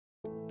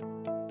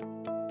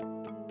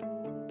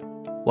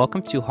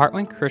Welcome to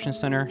Heartland Christian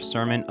Center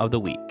Sermon of the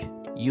Week.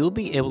 You'll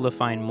be able to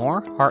find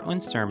more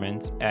Heartland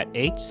sermons at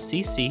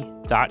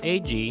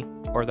hcc.ag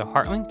or the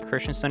Heartland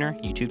Christian Center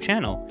YouTube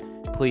channel.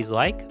 Please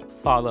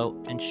like,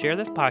 follow, and share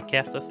this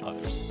podcast with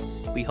others.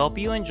 We hope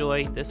you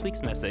enjoy this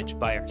week's message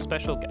by our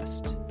special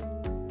guest.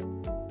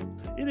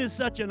 It is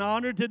such an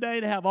honor today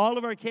to have all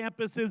of our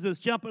campuses that's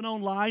jumping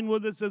online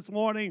with us this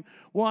morning.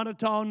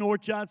 Wanatah,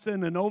 North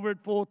Johnson, and over at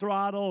Full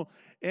Throttle,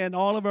 and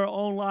all of our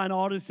online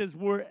audiences,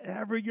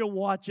 wherever you're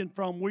watching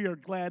from, we are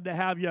glad to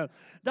have you.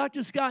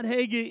 Dr. Scott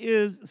Hagan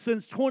is,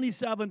 since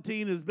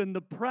 2017, has been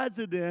the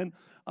president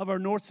of our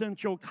North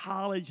Central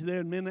College there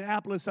in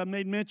Minneapolis. I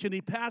made mention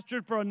he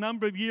pastored for a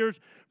number of years.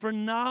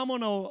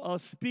 Phenomenal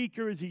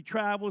speaker as he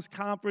travels,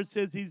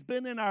 conferences. He's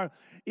been in our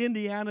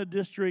Indiana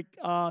district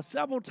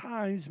several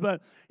times,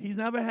 but he's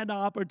never had the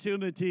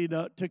opportunity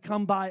to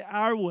come by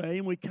our way,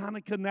 and we kind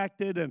of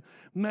connected and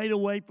made a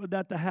way for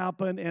that to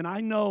happen, and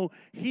I know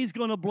he's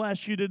going to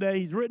bless you today.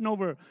 He's written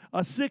over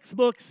 6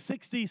 books,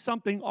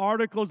 60-something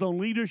articles on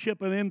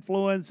leadership and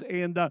influence,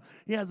 and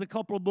he has a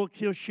couple of books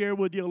he'll share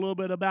with you a little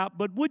bit about.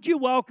 But would you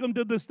welcome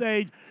to the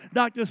stage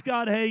Dr.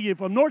 Scott Hagan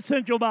from North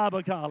Central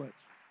Bible College.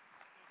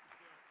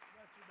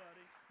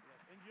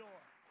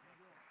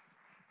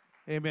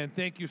 Amen.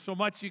 Thank you so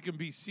much. You can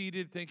be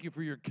seated. Thank you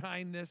for your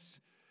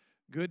kindness.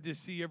 Good to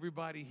see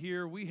everybody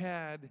here. We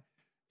had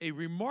a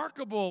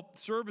remarkable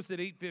service at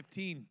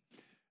 8:15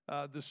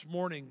 this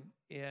morning,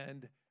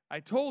 and I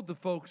told the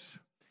folks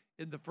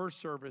in the first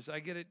service, I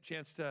get a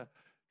chance to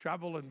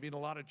travel and be in a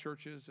lot of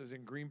churches, as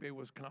in Green Bay,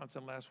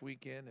 Wisconsin last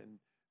weekend, and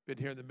been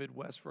here in the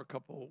Midwest for a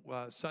couple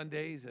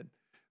Sundays.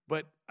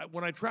 But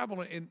when I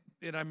travel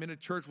and I'm in a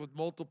church with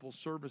multiple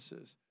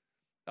services,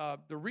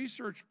 the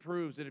research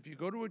proves that if you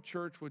go to a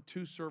church with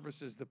 2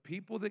 services, the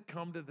people that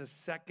come to the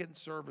second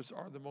service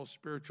are the most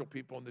spiritual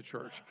people in the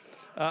church,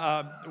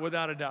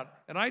 without a doubt.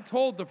 And I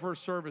told the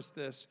first service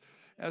this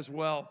as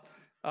well.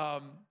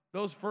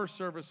 Those first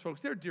service folks,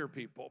 they're dear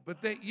people,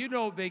 but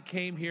they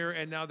came here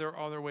and now they're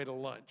on their way to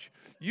lunch.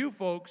 You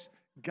folks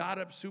got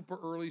up super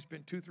early,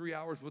 spent 2-3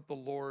 hours with the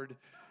Lord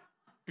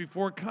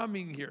before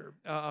coming here.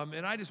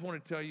 And I just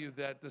want to tell you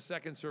that the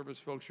second service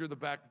folks, you're the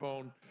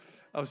backbone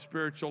of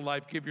spiritual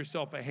life. Give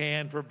yourself a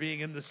hand for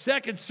being in the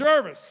second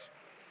service.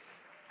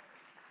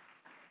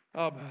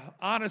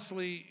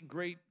 Honestly,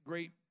 great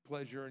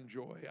pleasure and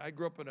joy. I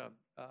grew up in a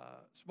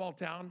small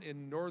town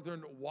in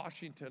northern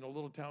Washington, a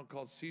little town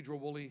called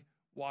Cedar-Woolley,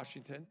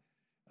 Washington.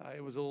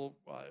 It was a little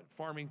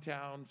farming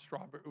town.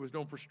 It was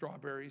known for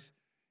strawberries.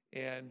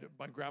 And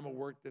my grandma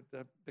worked at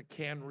the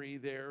cannery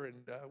there,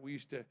 and we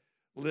used to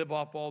live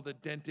off all the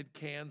dented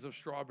cans of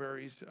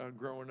strawberries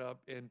growing up.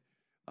 And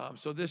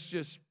so this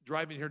just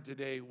driving here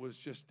today was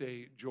just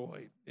a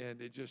joy,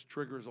 and it just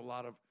triggers a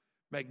lot of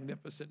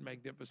magnificent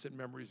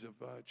memories of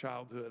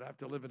childhood. I have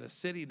to live in a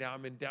city now.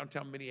 I'm in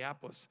downtown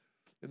Minneapolis,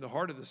 in the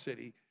heart of the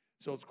city,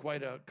 so it's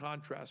quite a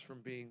contrast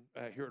from being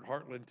here at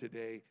Heartland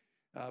today.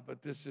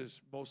 But this is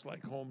most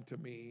like home to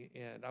me,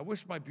 and I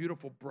wish my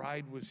beautiful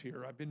bride was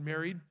here. I've been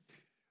married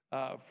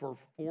for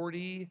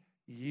 40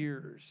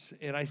 years,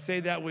 and I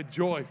say that with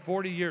joy,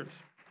 40 years.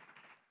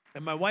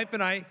 And my wife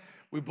and I,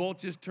 we both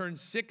just turned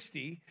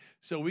 60,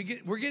 so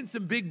we're getting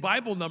some big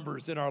Bible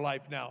numbers in our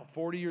life now.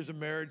 40 years of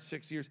marriage,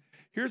 6 years.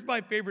 Here's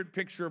my favorite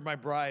picture of my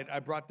bride. I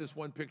brought this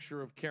one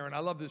picture of Karen. I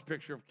love this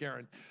picture of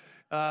Karen.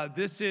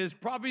 This is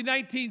probably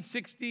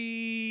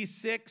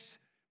 1966,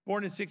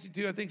 born in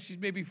 62. I think she's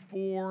maybe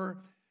 4.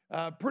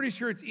 Pretty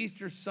sure it's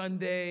Easter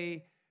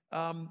Sunday,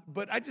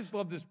 but I just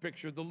love this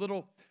picture. The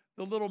little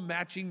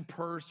matching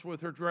purse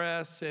with her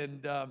dress,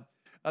 and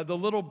the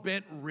little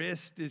bent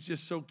wrist is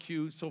just so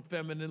cute, so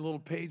feminine, little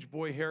page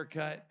boy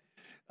haircut,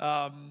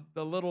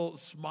 the little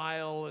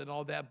smile and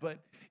all that. But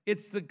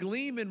it's the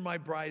gleam in my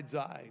bride's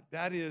eye.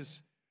 That's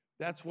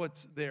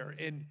what's there.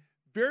 And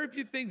very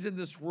few things in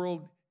this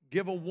world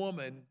give a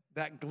woman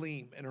that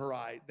gleam in her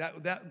eye.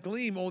 That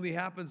gleam only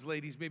happens,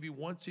 ladies, maybe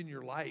once in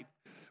your life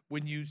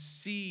when you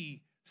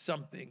see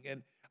something.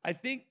 And I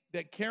think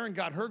that Karen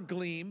got her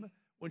gleam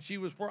when she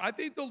was 4. I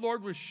think the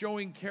Lord was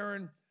showing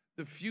Karen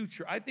the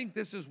future. I think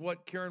this is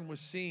what Karen was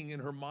seeing in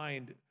her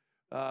mind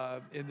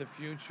in the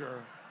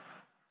future.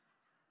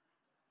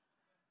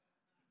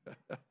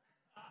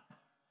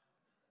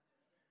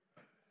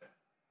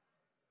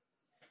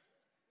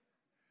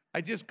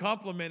 I just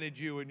complimented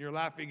you and you're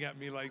laughing at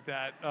me like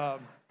that.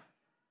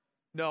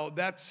 No,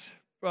 that's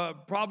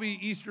probably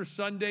Easter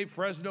Sunday,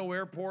 Fresno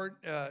Airport,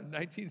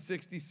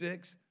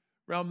 1966,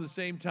 around the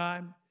same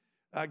time.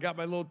 I got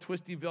my little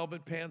twisty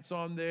velvet pants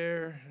on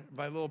there,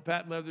 my little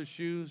patent leather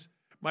shoes.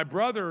 My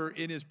brother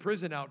in his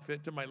prison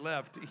outfit to my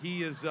left,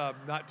 he is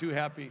not too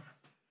happy.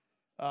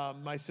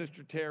 My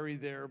sister Terry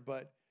there,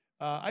 but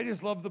I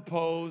just love the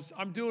pose.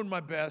 I'm doing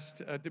my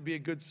best to be a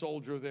good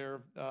soldier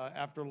there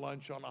after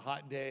lunch on a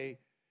hot day.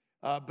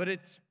 But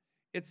it's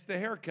the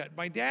haircut.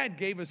 My dad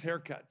gave us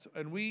haircuts,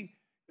 and we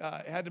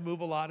had to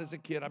move a lot as a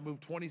kid. I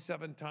moved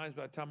 27 times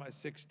by the time I was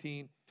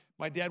 16.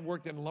 My dad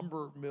worked in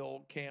lumber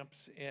mill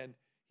camps, and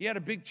he had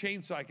a big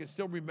chainsaw. I can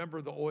still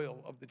remember the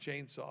oil of the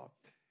chainsaw.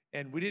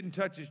 And we didn't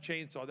touch his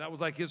chainsaw. That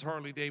was like his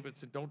Harley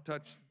Davidson. Don't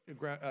touch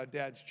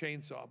Dad's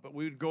chainsaw. But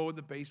we would go in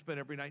the basement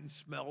every night and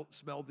smell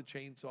the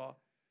chainsaw.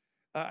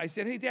 I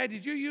said, hey, Dad,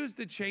 did you use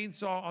the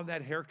chainsaw on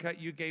that haircut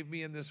you gave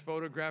me in this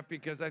photograph?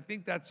 Because I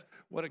think that's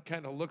what it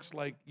kind of looks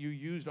like you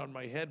used on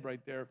my head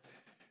right there.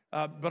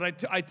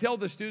 But I tell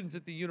the students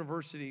at the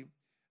university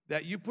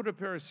that you put a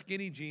pair of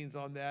skinny jeans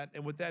on that,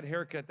 and with that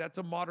haircut, that's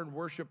a modern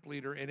worship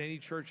leader in any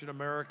church in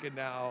America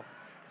now.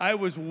 I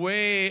was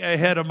way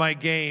ahead of my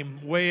game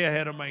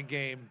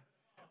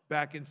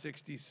back in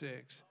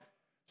 '66.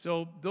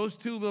 So those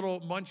two little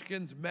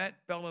munchkins met,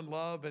 fell in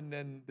love, and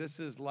then this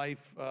is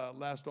life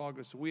last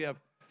August. So we have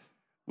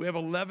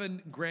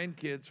 11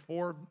 grandkids.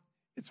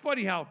 It's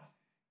funny how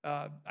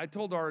I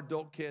told our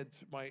adult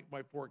kids, my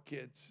 4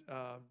 kids,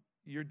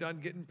 you're done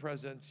getting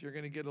presents. You're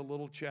going to get a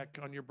little check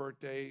on your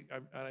birthday.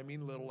 And I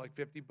mean little, like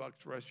 $50 for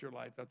the rest of your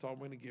life. That's all I'm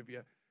going to give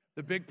you.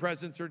 The big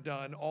presents are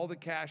done. All the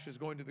cash is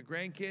going to the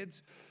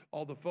grandkids.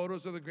 All the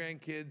photos of the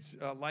grandkids.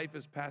 Life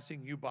is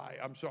passing you by.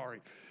 I'm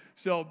sorry.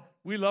 So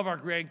we love our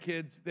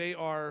grandkids. They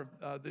are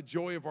the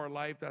joy of our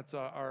life. That's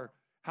our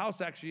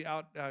house actually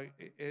out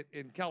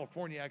in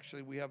California.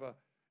 Actually, we have a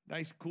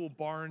nice, cool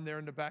barn there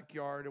in the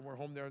backyard, and we're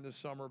home there in the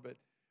summer. But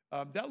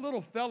that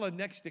little fella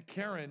next to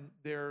Karen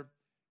there,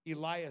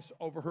 Elias,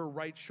 over her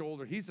right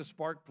shoulder, he's a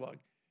spark plug.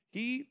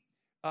 He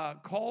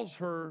calls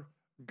her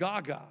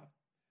Gaga,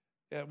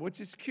 which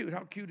is cute.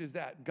 How cute is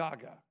that?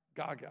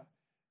 Gaga.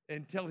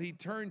 Until he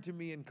turned to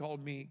me and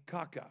called me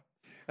Kaka.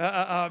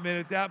 And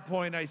at that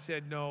point, I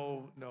said,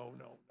 no.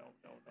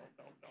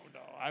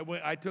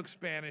 I took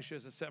Spanish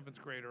as a 7th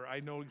grader. I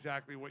know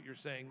exactly what you're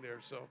saying there.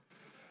 So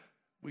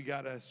we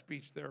got a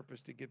speech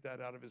therapist to get that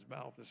out of his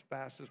mouth as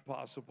fast as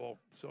possible.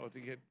 So to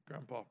get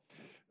Grandpa.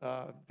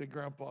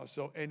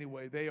 So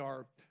anyway, they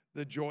are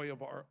the joy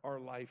of our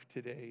life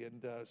today.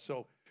 And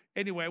so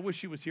anyway, I wish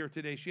she was here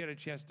today. She had a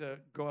chance to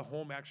go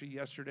home actually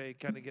yesterday,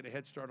 kind of get a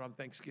head start on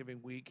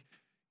Thanksgiving week.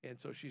 And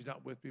so she's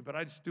not with me. But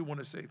I just do want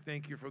to say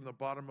thank you from the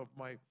bottom of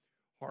my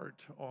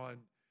heart on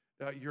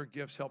your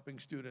gifts helping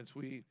students.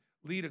 We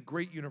lead a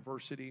great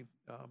university.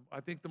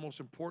 I think the most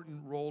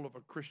important role of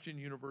a Christian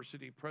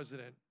university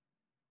president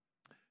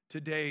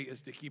today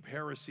is to keep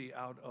heresy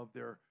out of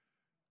their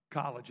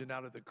college and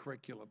out of the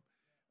curriculum.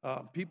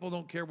 People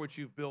don't care what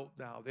you've built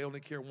now. They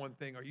only care one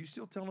thing. Are you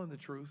still telling the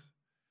truth?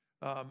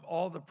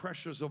 All the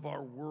pressures of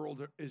our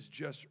world is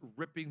just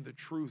ripping the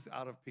truth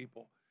out of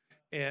people.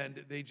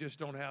 And they just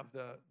don't have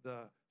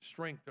the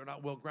strength. They're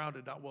not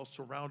well-grounded, not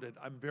well-surrounded.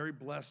 I'm very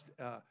blessed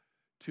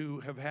to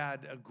have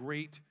had a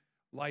great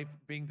life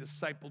being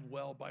discipled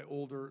well by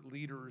older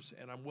leaders,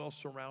 and I'm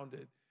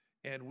well-surrounded.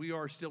 And we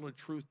are still a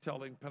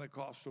truth-telling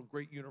Pentecostal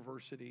great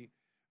university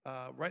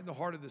right in the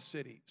heart of the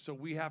city. So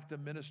we have to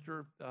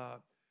minister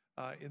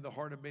in the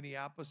heart of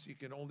Minneapolis. You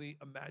can only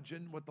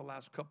imagine what the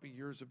last couple of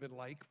years have been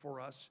like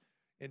for us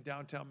in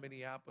downtown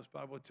Minneapolis.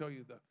 But I will tell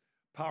you, the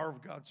power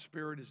of God's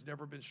Spirit has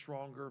never been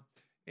stronger,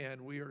 and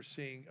we are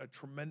seeing a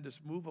tremendous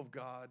move of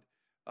God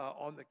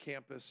on the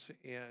campus,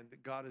 and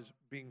God is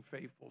being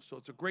faithful. So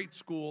it's a great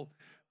school.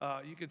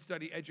 You can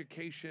study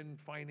education,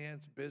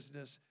 finance,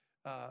 business,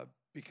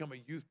 become a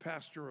youth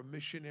pastor, a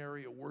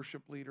missionary, a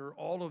worship leader,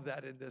 all of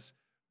that in this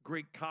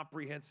great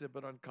comprehensive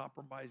but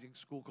uncompromising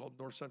school called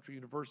North Central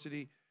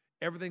University.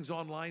 Everything's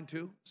online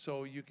too,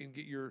 so you can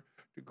get your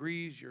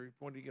degrees, you're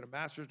going to get a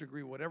master's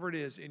degree, whatever it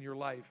is in your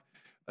life.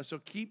 So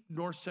keep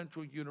North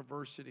Central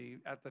University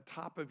at the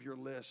top of your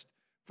list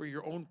for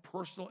your own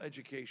personal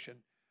education.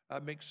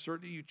 Make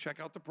certain you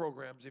check out the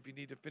programs if you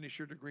need to finish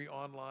your degree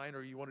online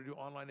or you want to do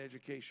online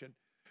education.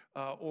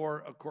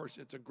 Or, of course,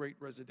 it's a great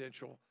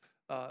residential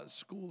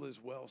school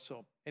as well.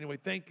 So anyway,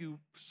 thank you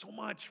so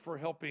much for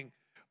helping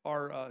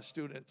our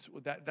students.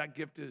 That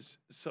gift is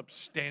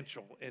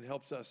substantial and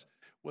helps us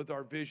with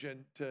our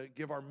vision to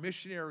give our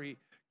missionary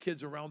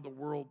kids around the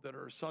world that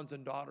are sons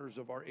and daughters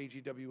of our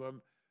AGWM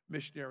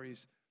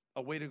missionaries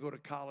a way to go to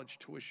college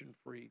tuition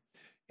free.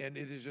 And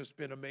it has just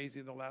been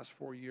amazing the last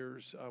 4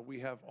 years.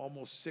 We have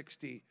almost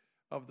 60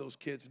 of those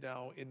kids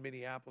now in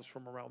Minneapolis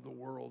from around the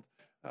world.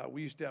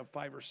 We used to have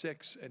 5 or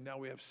 6, and now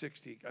we have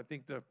 60. I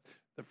think the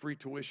free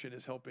tuition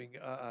is helping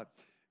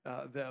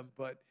them.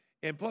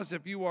 And plus,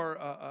 if you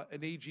are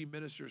an AG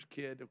minister's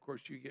kid, of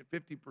course, you get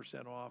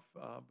 50% off.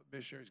 But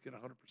missionaries get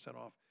 100%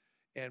 off.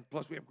 And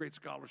plus, we have great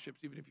scholarships,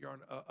 even if you're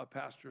a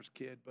pastor's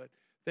kid. But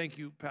thank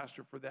you,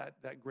 Pastor, for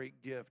that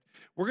great gift.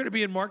 We're going to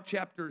be in Mark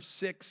chapter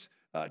 6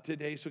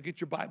 today, so get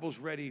your Bibles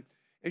ready.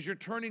 As you're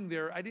turning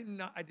there, I did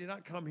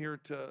not come here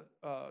to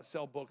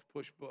sell books,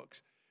 push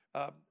books.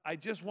 I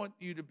just want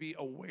you to be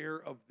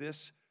aware of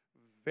this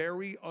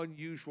very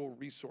unusual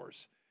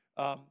resource.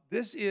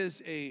 This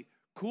is a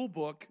cool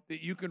book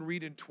that you can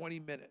read in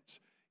 20 minutes.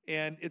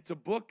 And it's a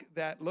book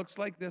that looks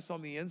like this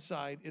on the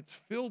inside. It's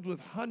filled with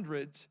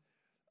hundreds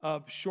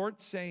of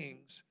short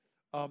sayings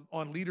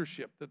on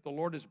leadership that the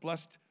Lord has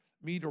blessed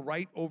me to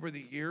write over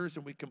the years,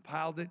 and we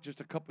compiled it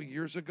just a couple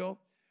years ago.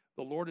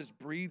 The Lord has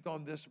breathed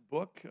on this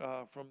book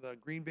from the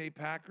Green Bay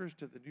Packers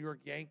to the New York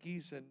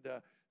Yankees, and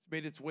it's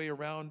made its way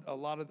around a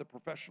lot of the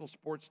professional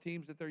sports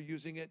teams that they're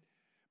using it,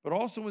 but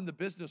also in the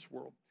business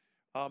world.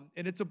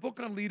 And it's a book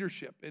on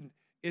leadership. And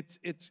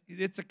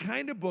it's a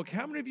kind of book.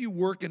 How many of you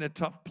work in a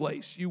tough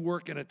place? You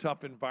work in a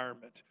tough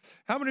environment.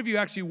 How many of you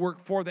actually work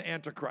for the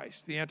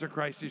Antichrist? The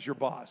Antichrist is your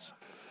boss.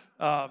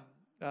 A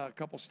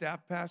couple staff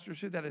pastors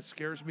here. That it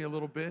scares me a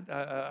little bit.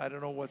 I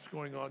don't know what's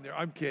going on there.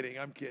 I'm kidding.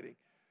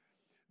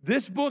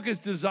 This book is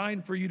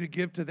designed for you to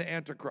give to the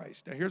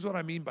Antichrist. Now, here's what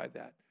I mean by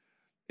that.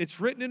 It's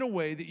written in a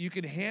way that you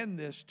can hand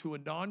this to a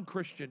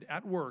non-Christian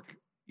at work,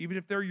 even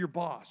if they're your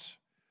boss.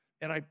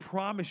 And I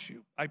promise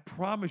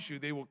you,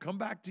 they will come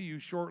back to you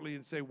shortly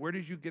and say, where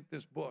did you get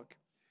this book?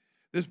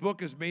 This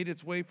book has made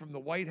its way from the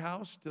White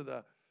House to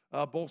the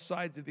both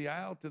sides of the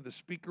aisle to the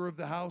Speaker of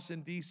the House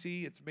in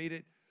D.C. It's made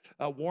it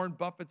Warren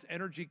Buffett's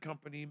energy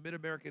company,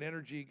 Mid-American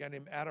Energy, a guy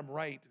named Adam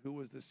Wright, who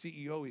was the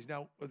CEO. He's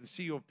now the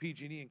CEO of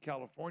PG&E in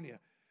California.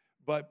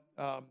 But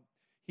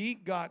he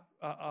got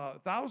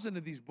 1,000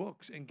 of these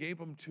books and gave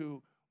them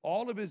to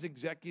all of his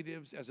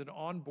executives as an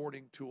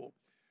onboarding tool.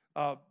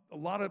 A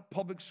lot of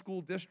public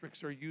school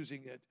districts are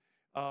using it.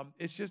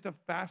 It's just a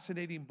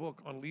fascinating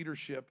book on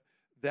leadership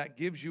that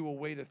gives you a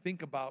way to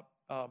think about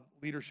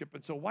leadership.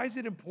 And so why is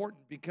it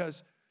important?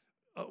 Because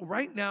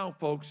right now,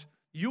 folks,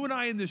 you and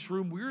I in this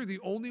room, we're the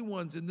only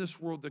ones in this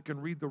world that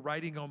can read the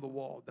writing on the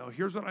wall. Now,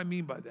 here's what I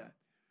mean by that.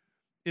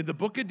 In the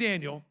book of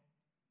Daniel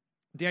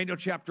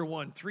chapter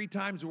 1, 3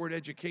 times the word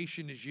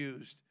education is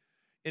used.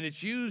 And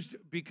it's used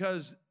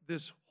because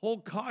this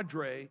whole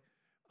cadre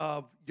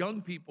of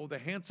young people, the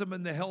handsome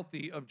and the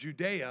healthy of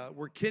Judea,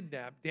 were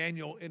kidnapped,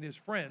 Daniel and his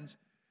friends,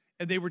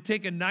 and they were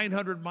taken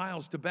 900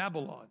 miles to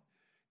Babylon.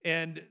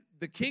 And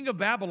the king of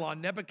Babylon,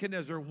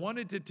 Nebuchadnezzar,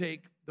 wanted to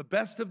take the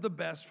best of the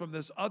best from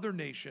this other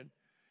nation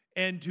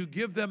and to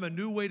give them a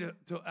new way to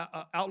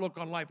outlook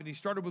on life. And he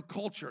started with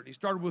culture, and he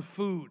started with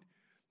food.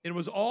 And it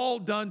was all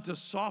done to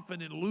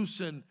soften and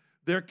loosen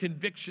their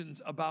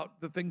convictions about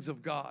the things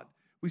of God.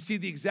 We see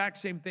the exact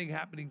same thing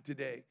happening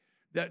today,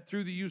 that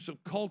through the use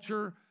of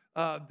culture,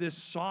 this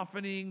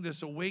softening,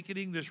 this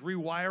awakening, this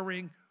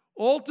rewiring,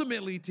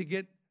 ultimately to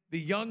get the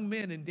young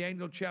men in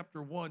Daniel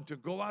chapter 1 to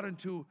go out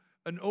into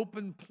an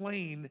open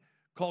plain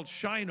called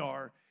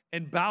Shinar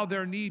and bow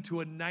their knee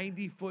to a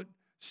 90-foot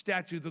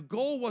statue. The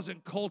goal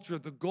wasn't culture,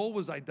 the goal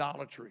was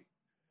idolatry.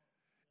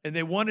 And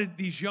they wanted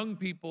these young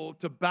people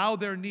to bow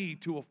their knee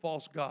to a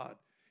false god.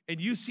 And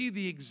you see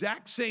the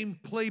exact same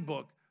play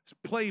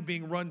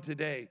being run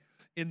today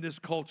in this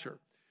culture.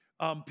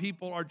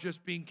 People are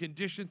just being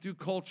conditioned through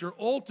culture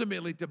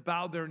ultimately to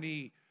bow their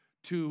knee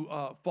to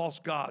false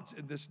gods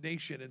in this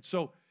nation. And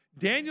so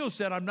Daniel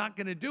said, I'm not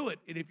going to do it.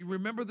 And if you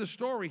remember the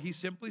story, he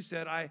simply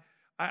said,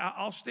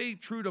 I'll stay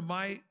true to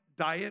my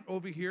diet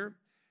over here.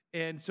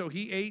 And so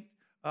he ate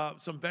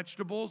some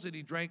vegetables and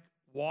he drank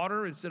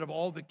water instead of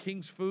all the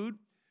king's food.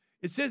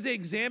 It says they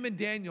examined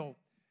Daniel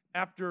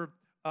after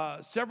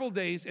several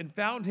days and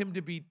found him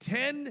to be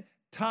 10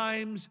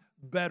 times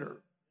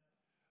better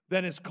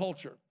than his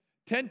culture.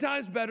 10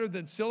 times better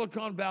than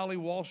Silicon Valley,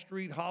 Wall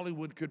Street,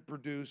 Hollywood could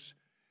produce.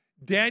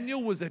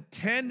 Daniel was a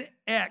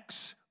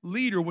 10x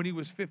leader when he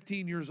was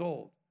 15 years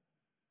old.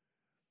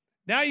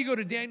 Now you go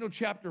to Daniel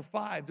chapter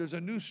 5. There's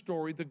a new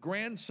story. The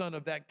grandson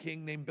of that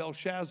king named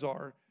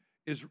Belshazzar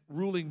is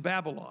ruling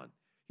Babylon.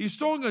 He's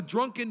throwing a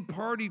drunken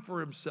party for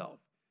himself.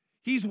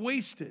 He's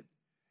wasted.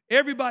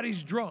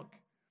 Everybody's drunk.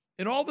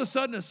 And all of a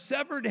sudden, a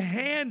severed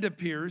hand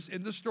appears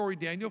in the story,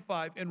 Daniel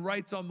 5, and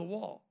writes on the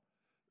wall.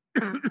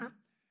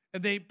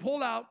 And they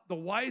pull out the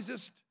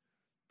wisest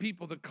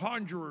people, the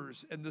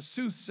conjurers and the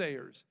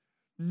soothsayers.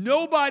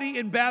 Nobody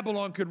in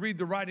Babylon could read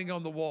the writing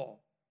on the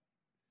wall.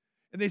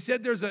 And they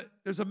said, there's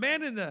a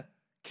man in the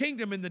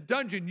kingdom, in the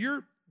dungeon.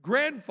 Your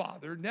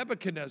grandfather,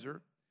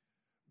 Nebuchadnezzar,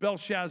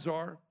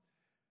 Belshazzar,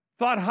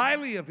 thought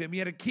highly of him. He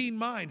had a keen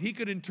mind. He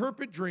could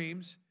interpret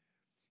dreams.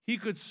 He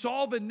could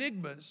solve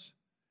enigmas,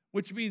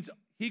 which means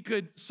he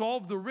could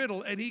solve the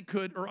riddle and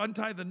or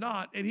untie the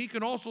knot, and he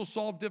can also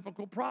solve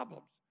difficult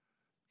problems.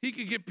 He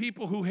could get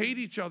people who hate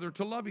each other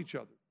to love each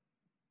other.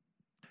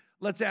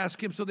 Let's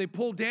ask him. So they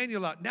pull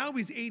Daniel out. Now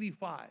he's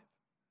 85.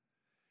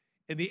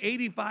 And the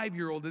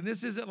 85-year-old, and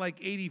this isn't like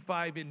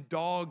 85 in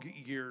dog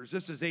years.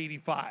 This is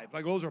 85.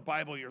 Like those are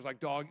Bible years, like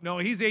dog. No,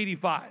 he's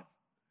 85.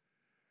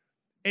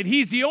 And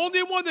he's the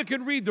only one that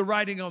can read the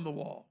writing on the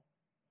wall,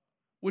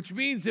 which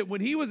means that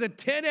when he was a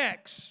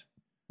 10X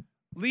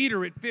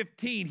leader at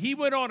 15, he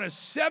went on a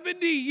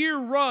 70-year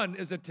run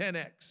as a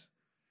 10X.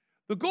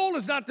 The goal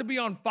is not to be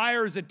on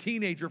fire as a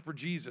teenager for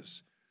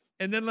Jesus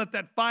and then let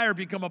that fire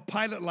become a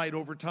pilot light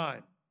over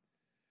time.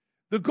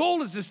 The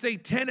goal is to stay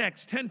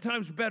 10X, 10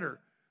 times better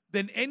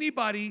than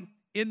anybody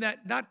in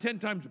that, not 10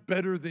 times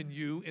better than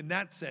you in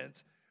that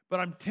sense, but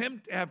I'm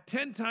tempted to have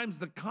 10 times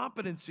the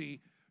competency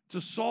to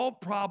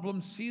solve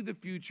problems, see the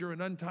future,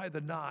 and untie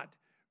the knot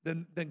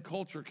than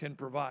culture can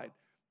provide.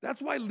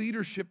 That's why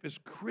leadership is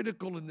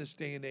critical in this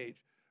day and age.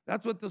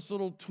 That's what this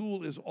little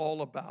tool is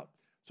all about.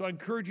 So I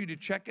encourage you to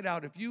check it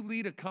out. If you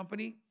lead a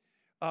company,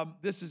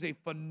 this is a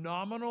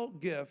phenomenal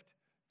gift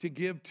to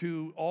give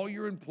to all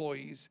your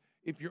employees.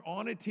 If you're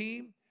on a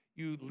team,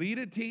 you lead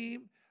a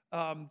team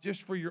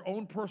just for your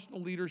own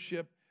personal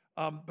leadership,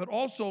 but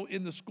also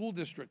in the school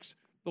districts.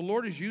 The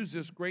Lord has used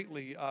this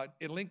greatly.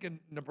 In Lincoln,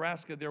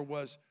 Nebraska, there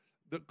was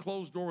the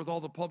closed door with all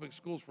the public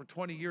schools. For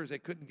 20 years, they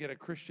couldn't get a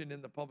Christian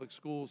in the public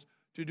schools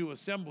to do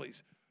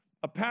assemblies.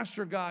 A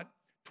pastor got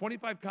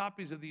 25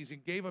 copies of these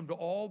and gave them to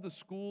all the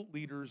school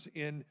leaders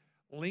in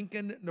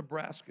Lincoln,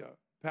 Nebraska.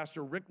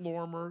 Pastor Rick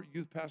Lorimer,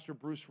 youth pastor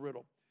Bruce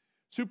Riddle.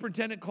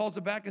 Superintendent calls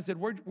it back and said,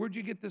 where'd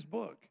you get this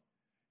book?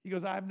 He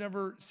goes, I've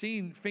never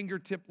seen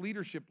fingertip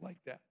leadership like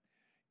that.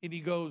 And he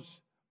goes,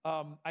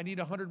 I need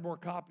 100 more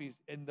copies.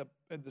 And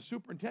the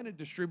superintendent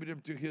distributed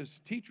them to his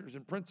teachers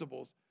and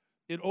principals.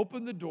 It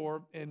opened the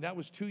door, and that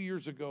was 2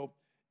 years ago,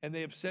 and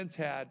they have since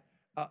had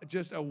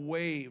just a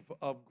wave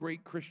of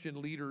great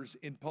Christian leaders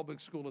in public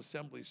school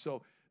assemblies.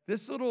 So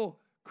this little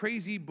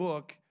crazy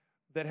book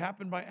that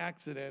happened by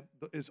accident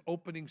is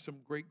opening some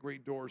great,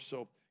 great doors.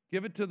 So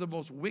give it to the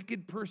most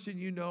wicked person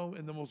you know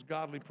and the most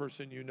godly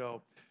person you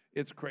know.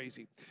 It's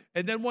crazy.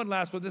 And then one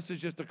last one. This is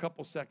just a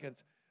couple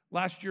seconds.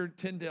 Last year,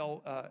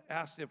 Tyndale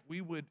asked if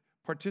we would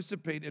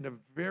participate in a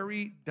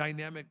very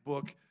dynamic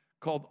book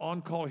called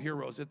On Call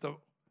Heroes. It's a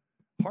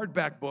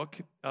hardback book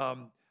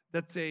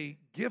that's a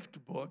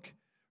gift book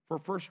for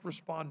first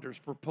responders,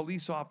 for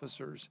police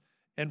officers,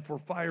 and for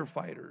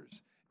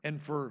firefighters, and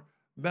for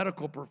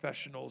medical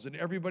professionals, and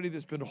everybody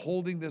that's been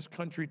holding this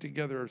country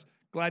together.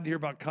 Glad to hear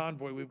about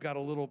Convoy. We've got a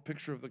little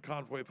picture of the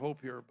Convoy of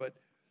Hope here. But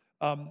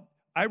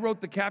I wrote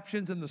the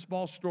captions and the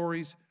small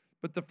stories,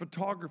 but the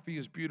photography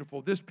is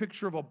beautiful. This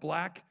picture of a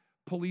black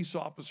police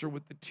officer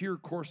with the tear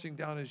coursing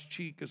down his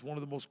cheek is one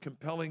of the most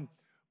compelling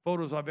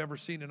photos I've ever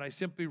seen. And I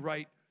simply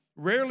write,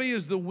 rarely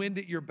is the wind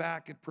at your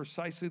back at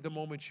precisely the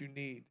moment you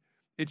need.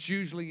 It's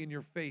usually in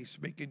your face,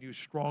 making you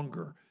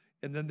stronger.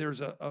 And then there's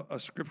a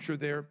scripture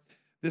there.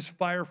 This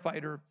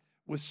firefighter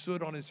with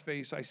soot on his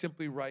face, I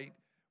simply write,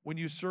 when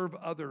you serve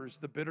others,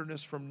 the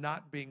bitterness from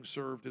not being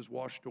served is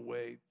washed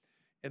away.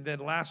 And then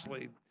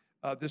lastly,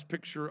 this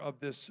picture of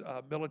this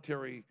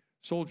military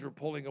soldier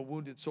pulling a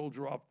wounded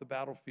soldier off the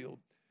battlefield.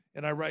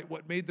 And I write,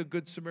 what made the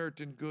Good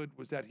Samaritan good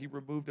was that he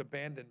removed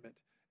abandonment.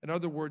 In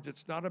other words,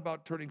 it's not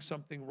about turning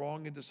something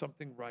wrong into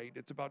something right.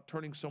 It's about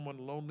turning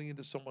someone lonely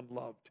into someone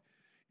loved.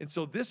 And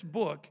so this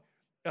book,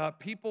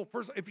 people,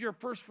 first, if you're a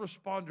first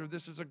responder,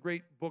 this is a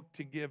great book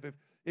to give.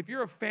 If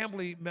you're a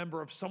family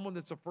member of someone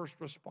that's a first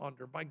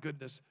responder, my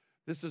goodness,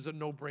 this is a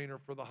no-brainer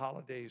for the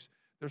holidays.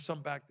 There's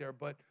some back there.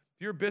 But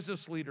if you're a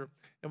business leader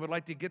and would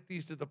like to get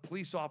these to the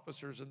police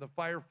officers and the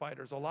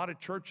firefighters, a lot of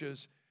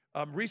churches,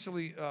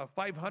 recently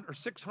 500 or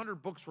 600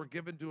 books were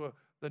given to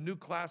the new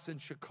class in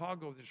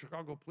Chicago. The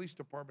Chicago Police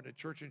Department, a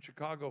church in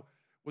Chicago,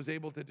 was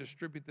able to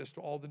distribute this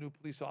to all the new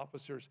police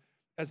officers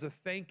as a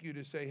thank you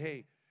to say,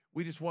 hey,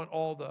 we just want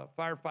all the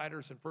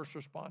firefighters and first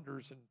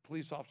responders and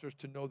police officers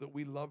to know that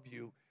we love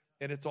you.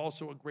 And it's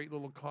also a great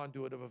little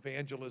conduit of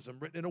evangelism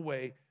written in a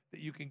way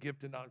that you can give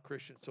to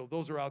non-Christians. So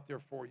those are out there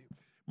for you.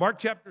 Mark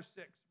chapter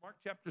 6. Mark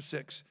chapter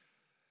 6.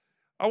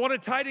 I want to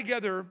tie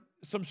together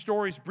some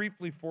stories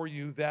briefly for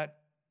you that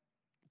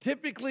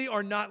typically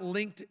are not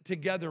linked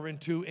together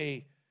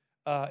into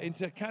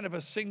kind of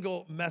a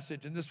single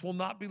message. And this will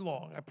not be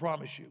long, I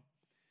promise you.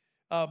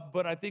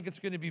 But I think it's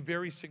going to be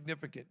very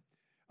significant.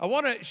 I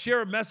want to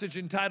share a message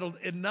entitled,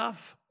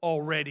 Enough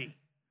Already.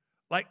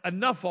 Like,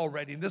 enough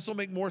already. And this will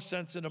make more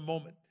sense in a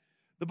moment.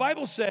 The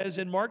Bible says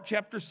in Mark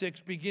chapter 6,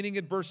 beginning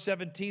at verse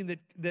 17,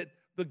 that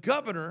the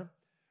governor,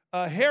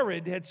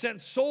 Herod, had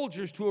sent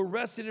soldiers to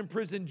arrest and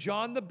imprison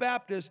John the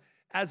Baptist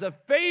as a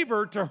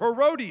favor to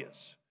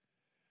Herodias.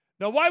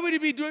 Now, why would he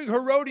be doing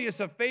Herodias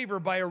a favor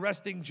by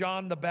arresting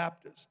John the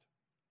Baptist?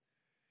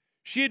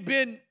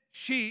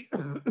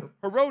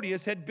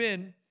 Herodias had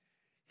been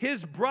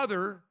his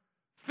brother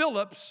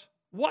Philip's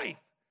wife.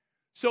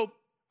 So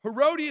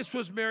Herodias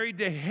was married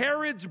to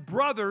Herod's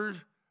brother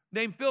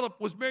named Philip,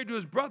 was married to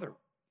his brother.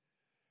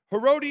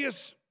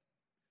 Herodias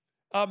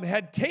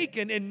had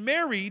taken and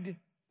married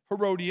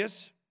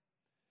Herodias,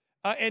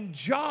 and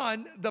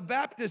John the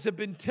Baptist had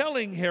been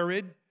telling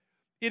Herod,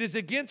 it is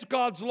against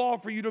God's law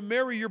for you to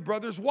marry your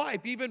brother's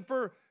wife, even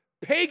for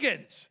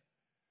pagans.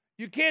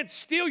 You can't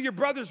steal your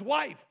brother's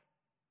wife.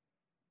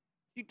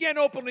 You can't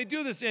openly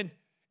do this.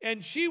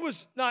 And she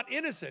was not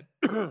innocent.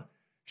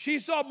 She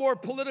saw more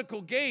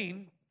political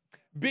gain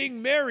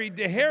being married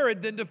to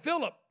Herod than to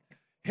Philip.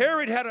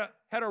 Herod had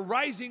a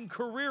rising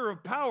career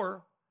of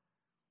power,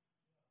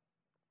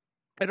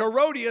 and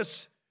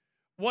Herodias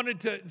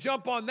wanted to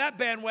jump on that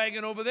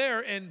bandwagon over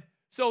there. And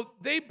so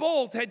they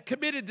both had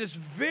committed this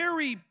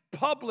very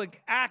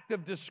public act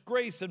of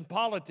disgrace in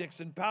politics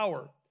and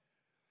power.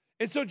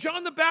 And so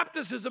John the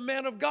Baptist is a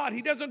man of God.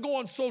 He doesn't go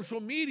on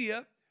social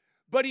media,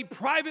 but he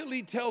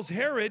privately tells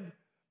Herod,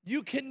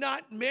 you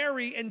cannot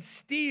marry and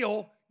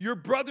steal your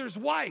brother's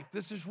wife.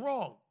 This is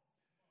wrong.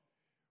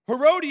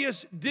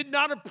 Herodias did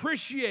not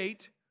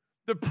appreciate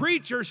the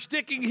preacher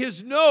sticking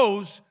his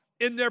nose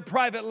in their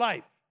private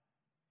life.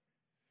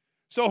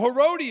 So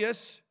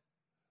Herodias,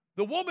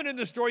 the woman in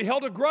the story,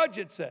 held a grudge,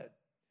 it said.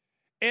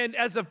 And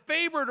as a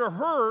favor to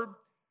her,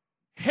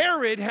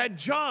 Herod had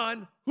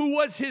John, who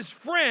was his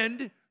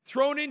friend,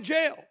 thrown in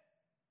jail.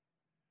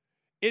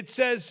 It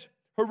says,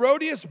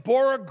 Herodias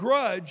bore a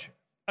grudge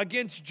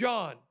against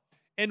John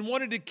and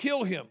wanted to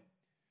kill him.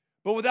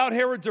 But without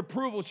Herod's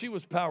approval, she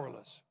was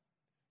powerless.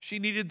 She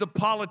needed the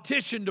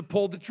politician to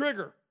pull the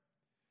trigger.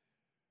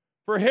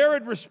 For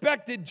Herod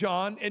respected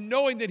John, and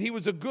knowing that he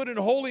was a good and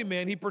holy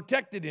man, he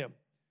protected him.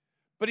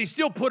 But he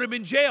still put him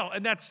in jail,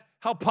 and that's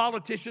how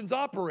politicians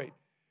operate.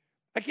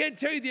 I can't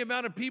tell you the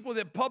amount of people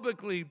that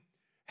publicly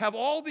have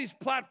all these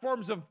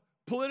platforms of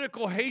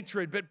political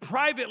hatred, but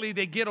privately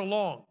they get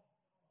along.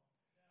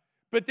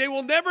 But they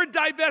will never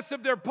divest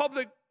of their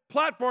public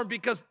platform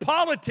because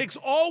politics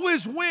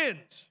always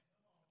wins.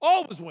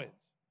 Always wins.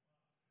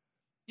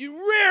 You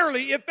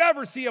rarely, if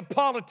ever, see a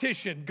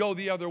politician go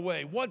the other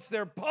way. Once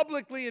they're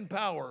publicly in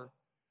power,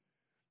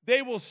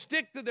 they will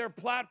stick to their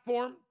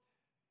platform,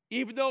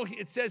 even though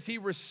it says he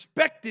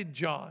respected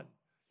John,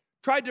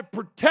 tried to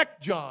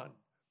protect John,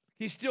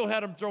 he still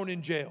had him thrown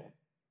in jail.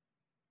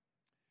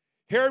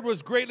 Herod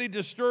was greatly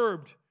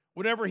disturbed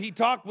whenever he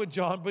talked with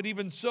John, but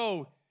even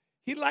so,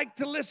 he liked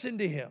to listen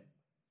to him.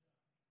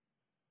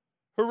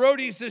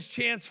 Herodias'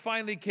 chance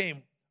finally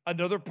came.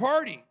 Another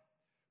party.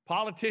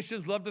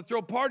 Politicians love to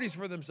throw parties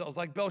for themselves,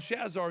 like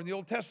Belshazzar in the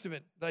Old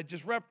Testament that I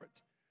just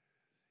referenced.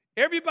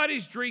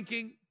 Everybody's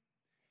drinking.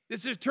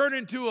 This has turned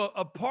into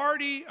a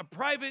party, a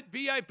private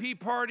VIP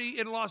party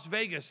in Las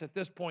Vegas at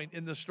this point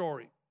in the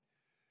story.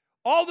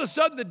 All of a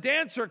sudden, the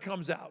dancer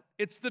comes out.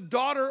 It's the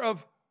daughter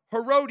of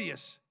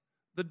Herodias,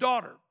 the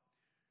daughter.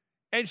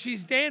 And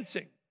she's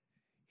dancing.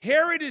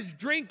 Herod is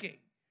drinking.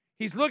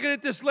 He's looking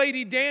at this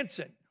lady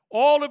dancing.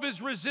 All of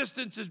his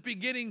resistance is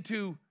beginning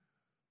to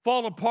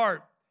fall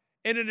apart.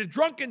 And in a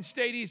drunken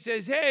state, he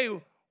says, hey,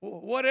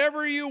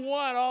 whatever you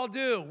want, I'll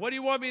do. What do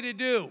you want me to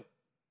do?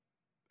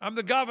 I'm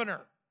the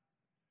governor.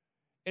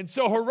 And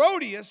so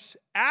Herodias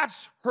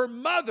asks her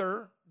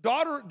mother,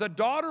 the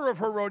daughter of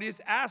Herodias,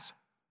 asks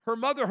her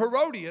mother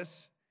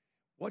Herodias,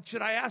 what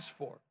should I ask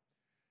for?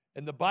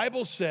 And the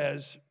Bible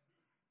says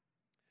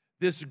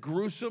this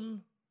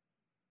gruesome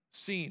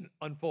scene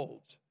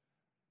unfolds.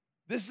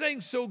 This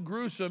thing's so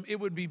gruesome, it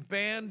would be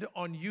banned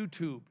on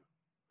YouTube.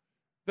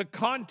 The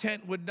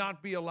content would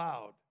not be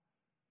allowed.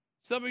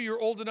 Some of you are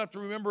old enough to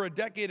remember a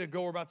decade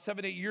ago, or about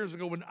 7, 8 years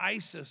ago, when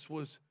ISIS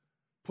was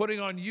putting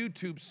on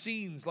YouTube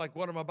scenes like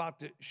what I'm about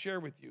to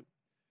share with you.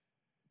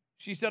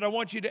 She said, I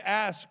want you to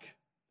ask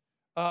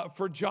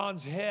for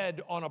John's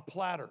head on a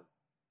platter.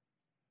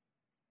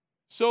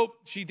 So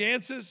she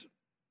dances.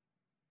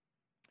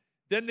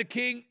 Then the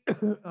king,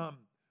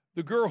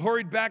 the girl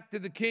hurried back to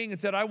the king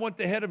and said, I want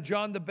the head of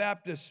John the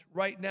Baptist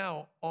right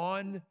now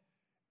on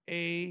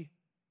a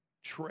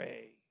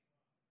tray.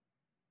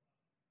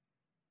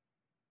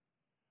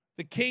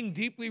 The king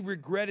deeply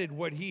regretted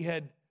what he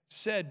had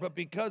said, but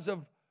because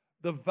of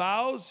the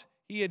vows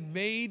he had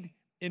made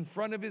in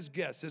front of his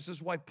guests, this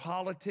is why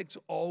politics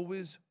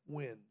always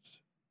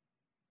wins.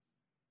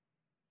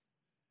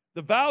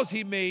 The vows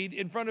he made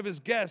in front of his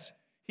guests,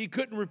 he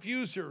couldn't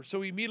refuse her,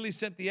 so he immediately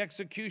sent the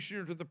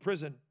executioner to the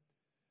prison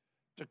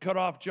to cut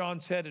off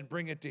John's head and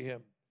bring it to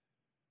him.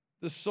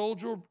 The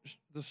soldier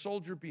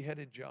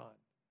beheaded John.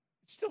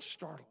 It's still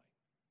startling.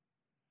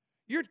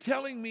 You're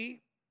telling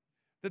me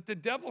that the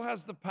devil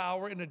has the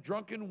power in a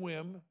drunken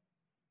whim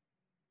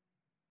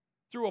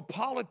through a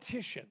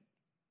politician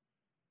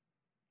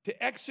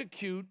to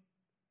execute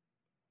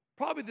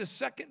probably the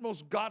second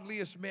most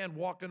godliest man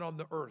walking on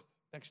the earth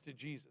next to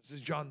Jesus is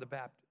John the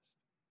Baptist.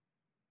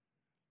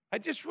 I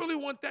just really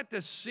want that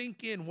to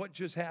sink in what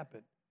just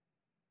happened.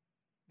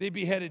 They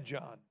beheaded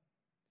John.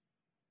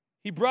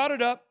 He brought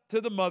it up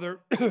to the mother.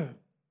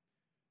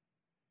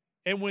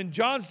 And when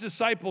John's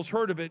disciples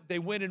heard of it, they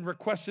went and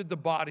requested the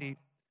body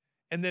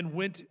and then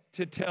went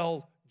to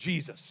tell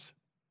Jesus.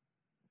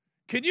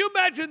 Can you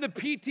imagine the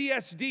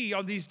PTSD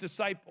on these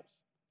disciples?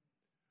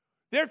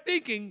 They're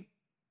thinking,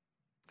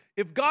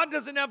 if God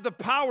doesn't have the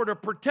power to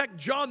protect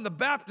John the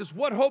Baptist,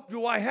 what hope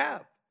do I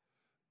have?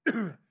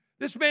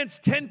 This man's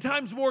 10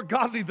 times more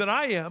godly than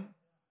I am.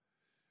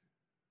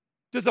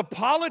 Does a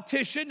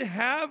politician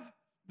have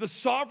the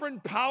sovereign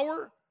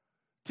power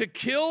to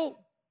kill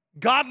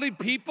godly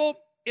people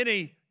in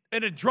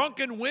a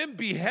drunken whim,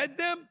 behead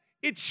them?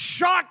 It's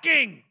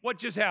shocking what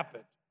just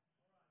happened.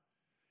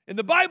 And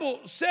the Bible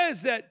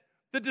says that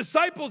the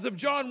disciples of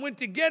John went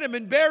to get him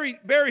and bury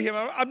him.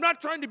 I'm not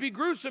trying to be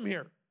gruesome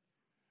here.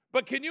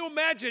 But can you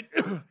imagine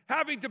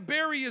having to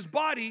bury his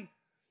body?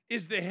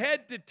 Is the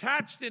head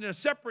detached in a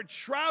separate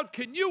shroud?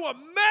 Can you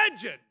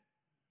imagine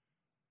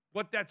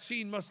what that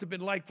scene must have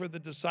been like for the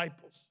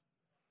disciples?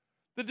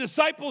 The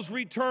disciples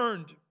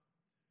returned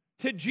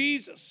to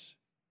Jesus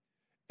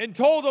and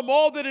told him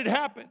all that had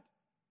happened.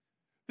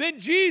 Then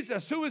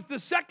Jesus, who is the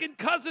second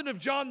cousin of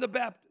John the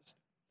Baptist,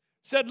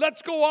 said,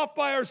 let's go off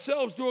by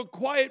ourselves to a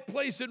quiet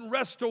place and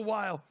rest a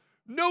while.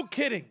 No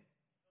kidding.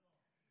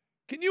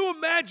 Can you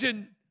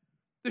imagine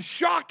the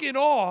shock and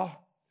awe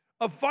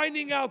of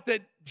finding out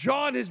that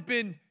John has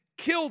been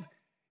killed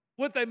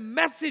with a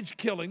message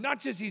killing? Not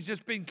just he's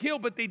just been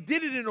killed, but they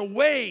did it in a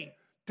way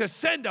to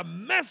send a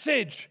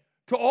message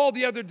to all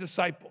the other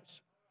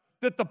disciples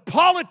that the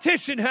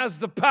politician has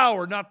the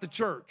power, not the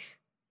church.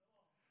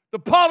 The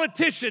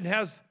politician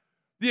has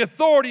the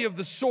authority of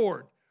the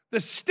sword, the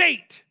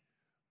state,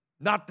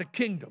 not the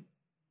kingdom.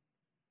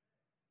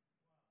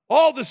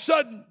 All of a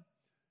sudden,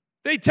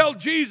 they tell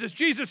Jesus.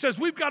 Jesus says,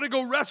 we've got to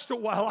go rest a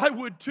while. I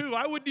would too.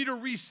 I would need a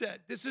reset.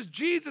 This is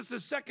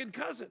Jesus' second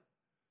cousin.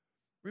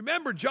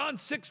 Remember,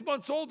 John's 6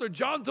 months older.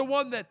 John's the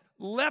one that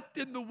leapt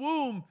in the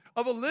womb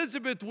of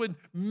Elizabeth when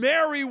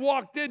Mary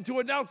walked in to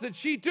announce that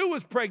she too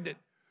was pregnant.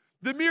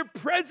 The mere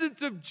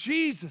presence of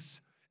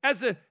Jesus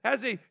as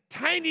a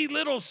tiny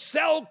little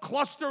cell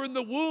cluster in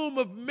the womb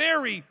of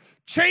Mary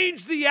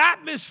changed the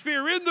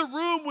atmosphere in the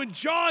room when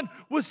John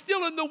was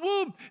still in the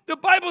womb. The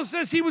Bible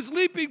says he was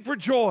leaping for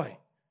joy.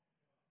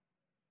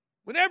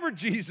 Whenever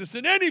Jesus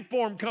in any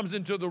form comes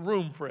into the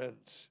room,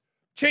 friends,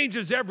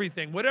 changes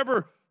everything.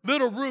 Whatever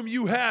little room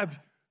you have,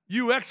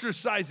 you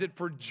exercise it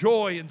for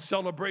joy and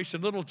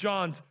celebration. Little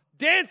John's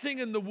dancing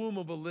in the womb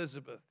of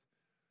Elizabeth.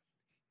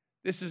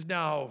 This is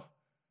now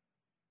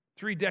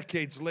 3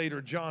 decades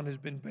later. John has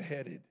been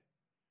beheaded.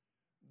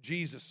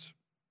 Jesus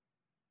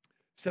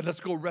said, let's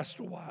go rest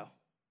a while.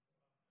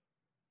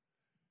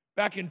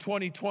 Back in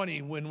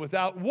 2020, when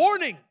without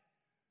warning,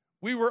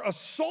 we were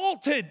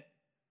assaulted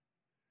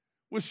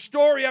with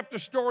story after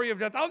story of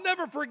death. I'll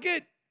never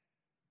forget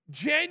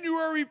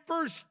January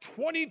 1st,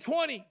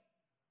 2020,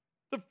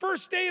 the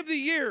first day of the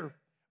year.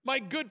 My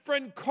good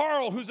friend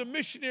Carl, who's a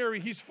missionary,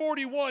 he's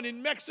 41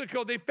 in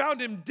Mexico, they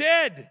found him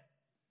dead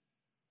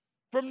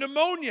from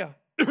pneumonia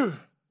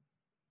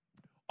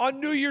on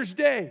New Year's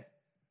Day.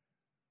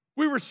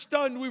 We were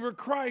stunned. We were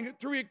crying at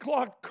 3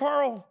 o'clock.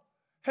 Carl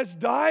has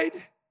died.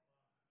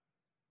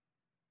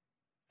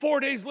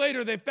 4 days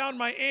later, they found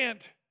my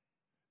aunt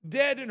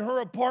dead in her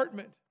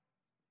apartment.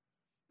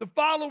 The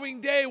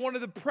following day, one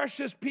of the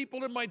precious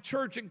people in my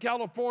church in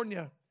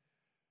California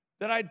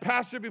that I'd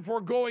pastored before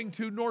going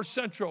to North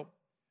Central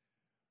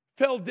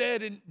fell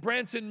dead in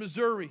Branson,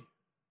 Missouri.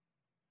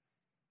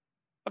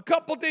 A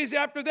couple days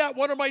after that,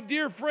 one of my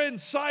dear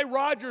friends, Cy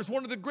Rogers,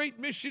 one of the great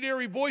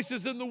missionary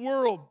voices in the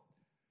world,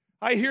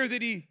 I hear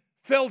that he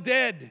fell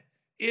dead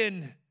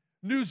in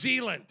New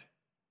Zealand.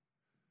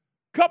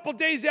 A couple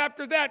days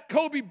after that,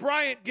 Kobe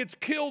Bryant gets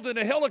killed in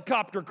a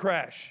helicopter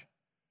crash.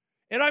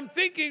 And I'm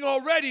thinking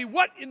already,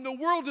 what in the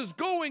world is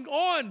going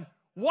on?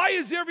 Why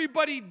is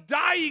everybody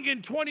dying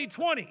in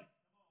 2020?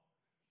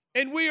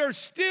 And we are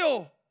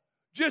still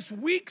just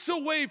weeks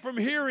away from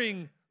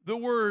hearing the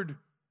word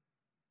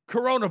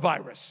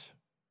coronavirus.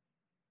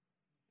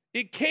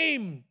 It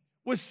came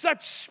with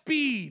such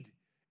speed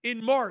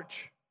in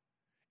March.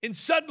 And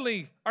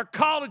suddenly our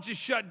college is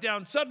shut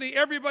down. Suddenly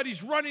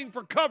everybody's running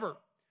for cover.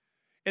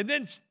 And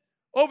then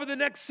over the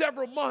next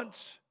several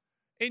months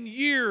and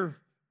year,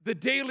 the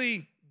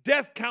daily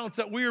death counts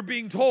that we are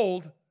being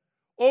told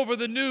over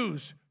the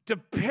news to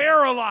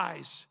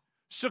paralyze,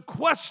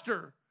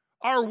 sequester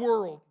our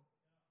world.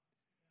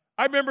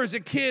 I remember as a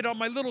kid on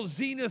my little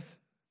Zenith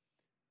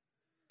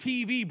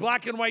TV,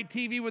 black and white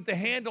TV with the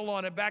handle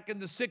on it back in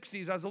the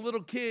 60s. I was a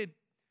little kid.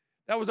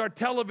 That was our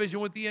television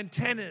with the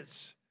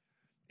antennas.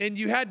 And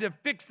you had to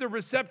fix the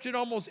reception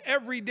almost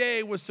every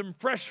day with some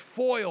fresh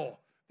foil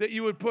that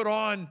you would put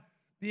on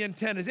the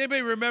antennas.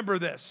 Anybody remember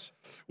this?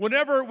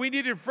 Whenever we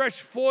needed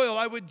fresh foil,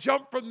 I would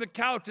jump from the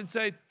couch and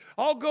say,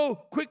 I'll go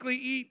quickly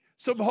eat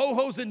some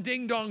ho-hos and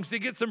ding-dongs to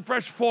get some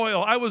fresh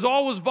foil. I was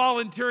always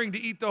volunteering to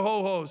eat the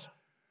ho-hos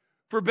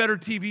for better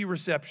TV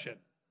reception.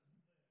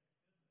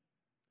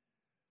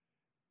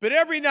 But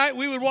every night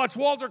we would watch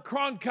Walter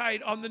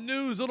Cronkite on the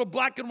news, little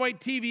black and white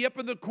TV. Up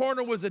in the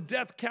corner was a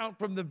death count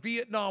from the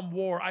Vietnam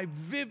War. I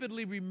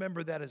vividly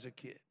remember that as a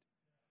kid.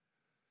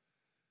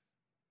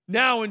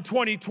 Now in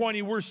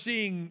 2020, we're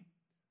seeing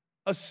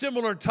a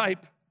similar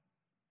type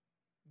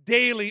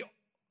daily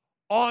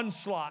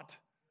onslaught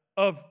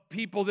of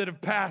people that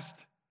have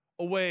passed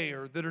away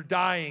or that are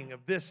dying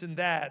of this and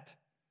that.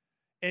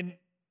 And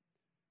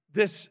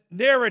this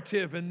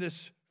narrative and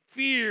this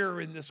fear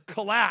and this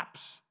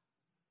collapse.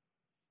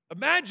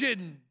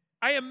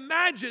 I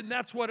imagine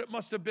that's what it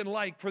must have been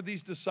like for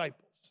these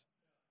disciples.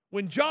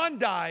 When John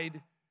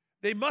died,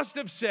 they must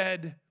have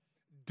said,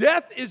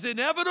 death is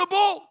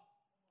inevitable.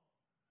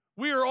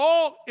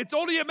 It's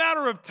only a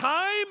matter of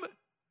time.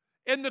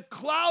 And the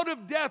cloud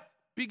of death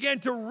began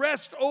to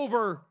rest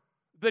over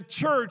the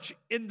church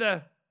in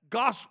the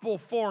gospel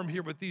form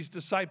here with these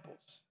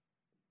disciples.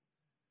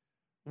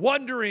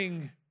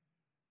 Wondering,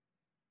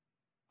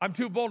 I'm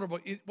too vulnerable.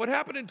 What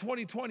happened in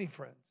 2020,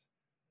 friends?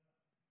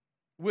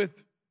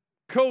 With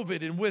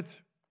COVID and with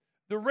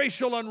the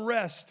racial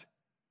unrest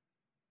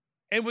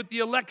and with the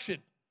election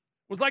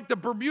was like the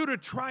Bermuda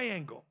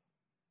Triangle.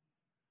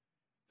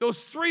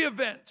 Those 3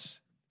 events,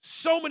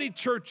 so many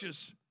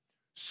churches,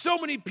 so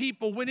many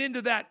people went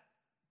into that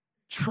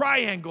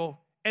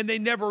triangle and they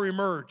never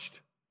emerged.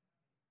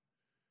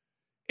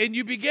 And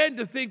you began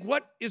to think,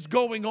 what is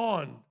going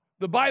on?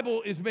 The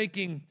Bible is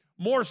making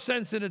more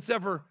sense than it's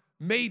ever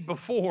made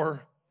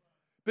before,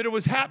 but it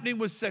was happening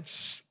with such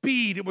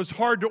speed, it was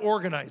hard to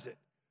organize it.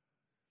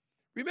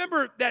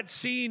 Remember that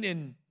scene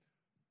in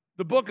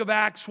the book of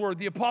Acts where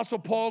the Apostle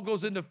Paul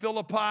goes into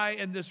Philippi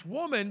and this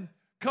woman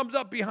comes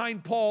up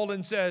behind Paul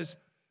and says,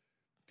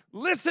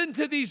 listen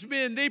to these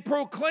men. They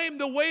proclaim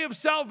the way of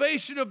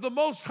salvation of the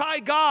Most High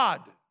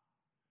God.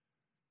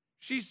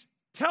 She's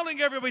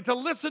telling everybody to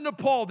listen to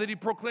Paul that he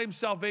proclaims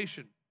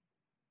salvation.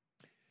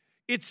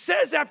 It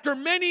says after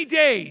many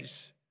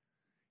days,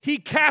 he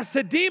casts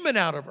a demon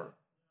out of her.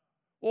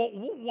 Well,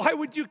 why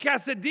would you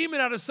cast a demon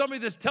out of somebody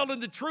that's telling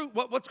the truth?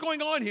 What's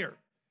going on here?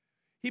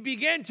 He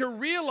began to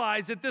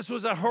realize that this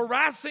was a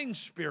harassing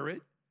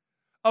spirit,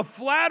 a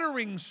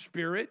flattering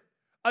spirit,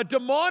 a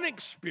demonic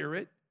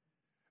spirit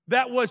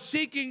that was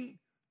seeking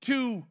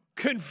to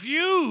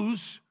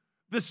confuse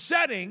the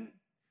setting.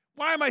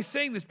 Why am I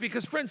saying this?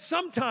 Because, friends,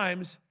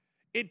 sometimes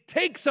it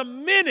takes a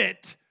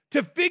minute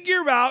to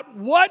figure out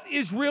what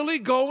is really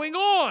going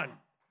on.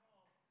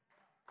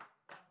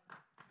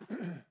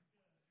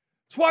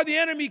 That's why the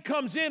enemy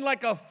comes in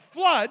like a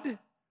flood,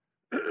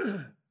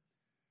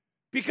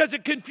 because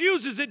it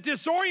confuses, it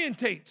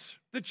disorientates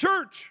the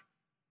church,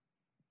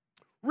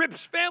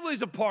 rips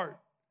families apart.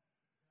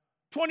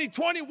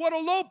 2020, what a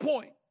low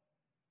point.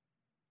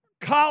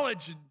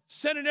 College and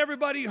sending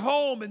everybody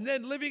home and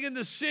then living in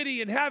the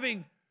city and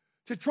having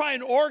to try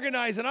and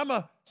organize. And I'm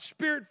a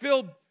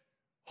spirit-filled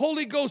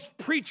Holy Ghost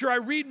preacher. I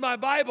read my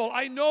Bible.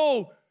 I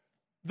know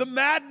the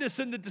madness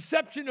and the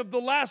deception of the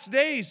last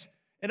days.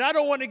 And I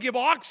don't want to give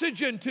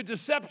oxygen to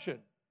deception.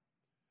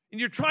 And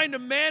you're trying to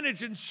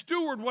manage and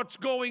steward what's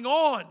going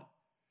on.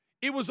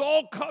 It was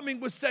all coming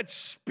with such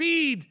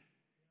speed.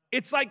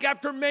 It's like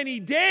after many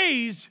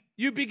days,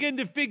 you begin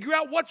to figure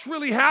out what's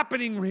really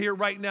happening here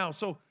right now.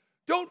 So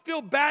don't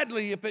feel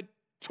badly if it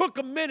took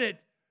a minute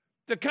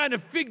to kind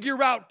of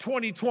figure out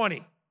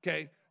 2020,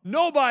 okay?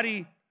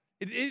 Nobody,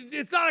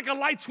 it's not like a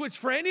light switch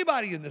for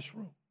anybody in this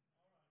room.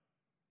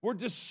 We're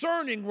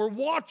discerning, we're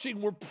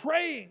watching, we're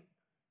praying.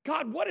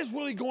 God, what is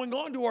really going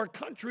on to our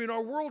country and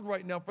our world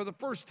right now for the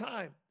first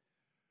time?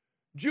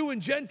 Jew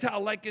and Gentile,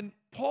 like in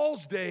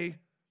Paul's day,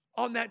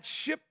 on that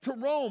ship to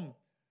Rome,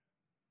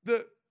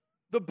 the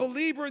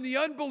believer and the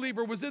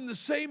unbeliever was in the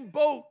same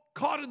boat,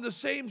 caught in the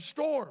same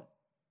storm.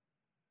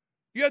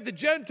 You had the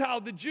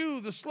Gentile, the Jew,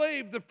 the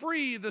slave, the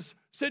free, the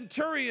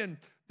centurion,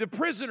 the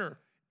prisoner.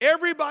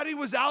 Everybody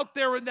was out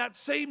there in that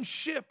same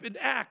ship in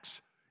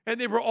Acts,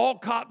 and they were all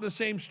caught in the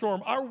same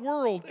storm. Our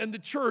world and the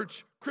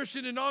church,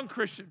 Christian and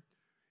non-Christian,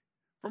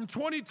 from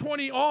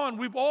 2020 on,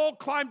 we've all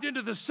climbed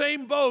into the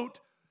same boat,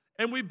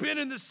 and we've been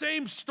in the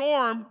same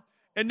storm,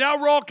 and now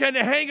we're all kind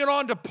of hanging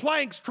on to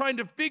planks trying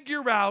to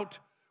figure out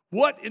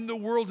what in the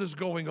world is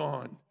going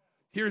on.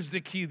 Here's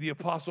the key. The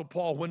Apostle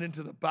Paul went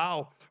into the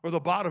bow or the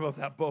bottom of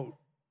that boat.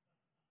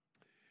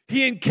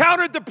 He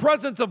encountered the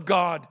presence of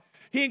God.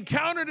 He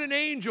encountered an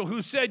angel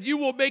who said, you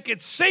will make it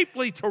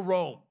safely to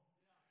Rome.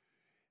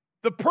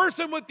 The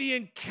person with the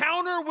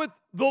encounter with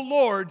the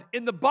Lord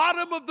in the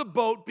bottom of the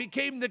boat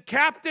became the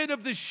captain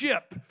of the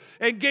ship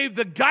and gave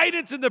the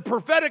guidance and the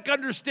prophetic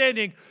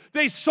understanding.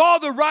 They saw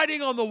the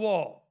writing on the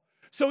wall.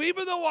 So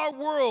even though our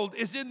world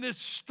is in this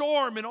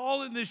storm and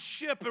all in this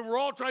ship and we're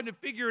all trying to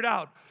figure it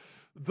out,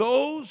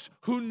 those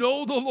who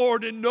know the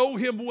Lord and know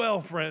Him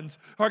well, friends,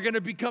 are going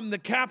to become the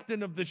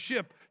captain of the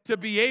ship to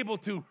be able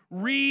to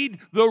read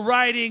the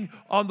writing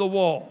on the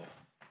wall.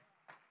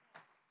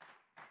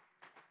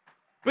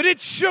 But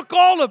it shook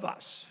all of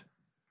us.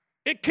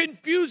 It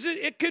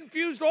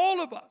confused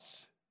all of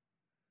us.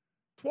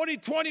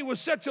 2020 was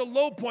such a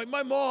low point.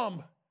 My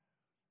mom,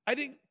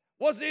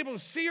 wasn't able to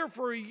see her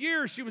for a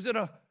year. She was in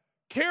a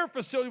care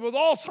facility with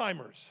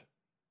Alzheimer's.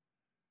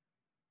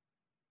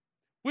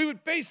 We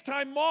would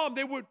FaceTime Mom.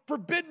 They would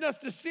forbidden us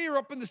to see her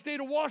up in the state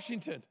of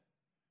Washington.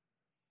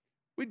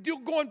 We'd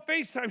go on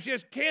FaceTime. She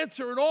has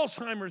cancer and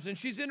Alzheimer's, and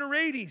she's in her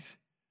 80s.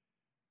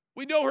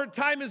 We know her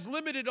time is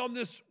limited on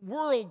this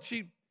world.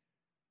 She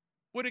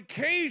would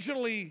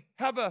occasionally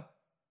have a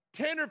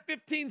 10 or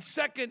 15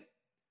 second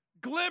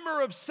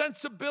glimmer of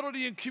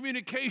sensibility and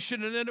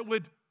communication, and then it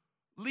would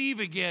leave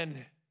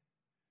again.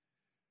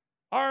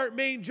 Our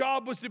main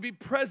job was to be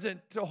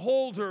present, to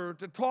hold her,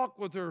 to talk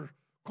with her,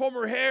 comb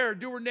her hair,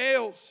 do her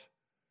nails,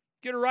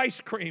 get her ice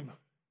cream.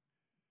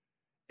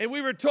 And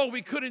we were told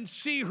we couldn't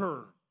see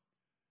her.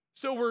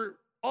 So we're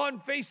on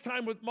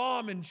FaceTime with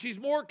Mom, and she's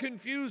more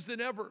confused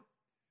than ever.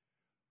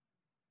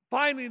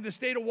 Finally, in the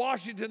state of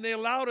Washington, they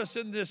allowed us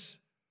in this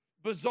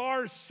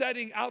bizarre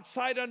setting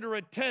outside under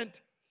a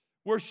tent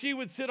where she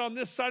would sit on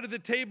this side of the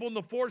table and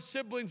the 4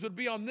 siblings would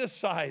be on this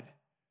side.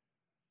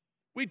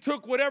 We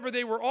took whatever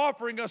they were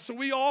offering us, so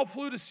we all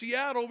flew to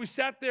Seattle. We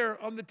sat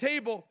there on the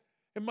table,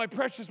 and my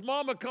precious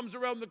mama comes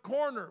around the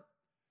corner,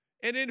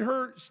 and in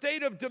her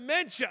state of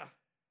dementia,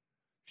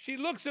 she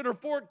looks at her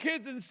 4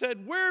 kids and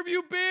said, "Where have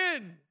you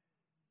been?"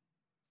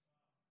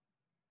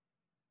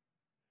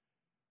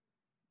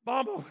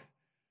 Mama,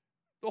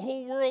 the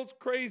whole world's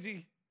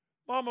crazy.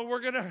 Mama,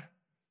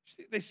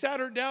 they sat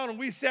her down and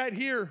we sat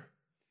here.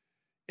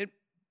 And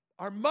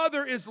our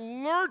mother is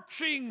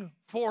lurching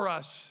for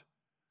us.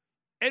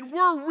 And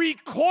we're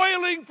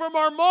recoiling from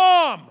our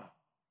mom.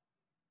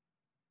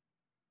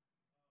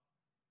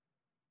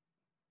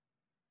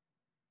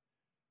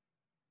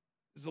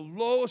 was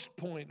the lowest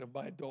point of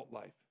my adult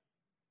life.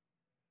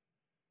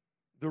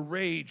 The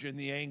rage and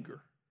the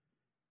anger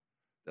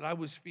that I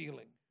was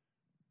feeling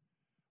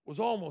was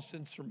almost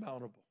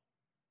insurmountable.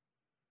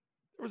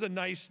 There was a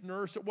nice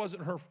nurse. It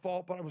wasn't her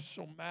fault, but I was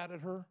so mad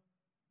at her.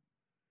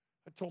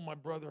 I told my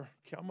brother,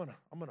 okay, I'm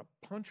gonna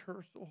punch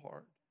her so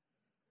hard.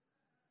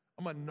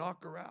 I'm gonna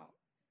knock her out.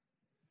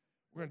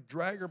 We're gonna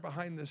drag her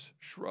behind this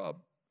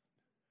shrub.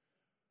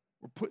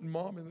 We're putting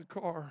Mom in the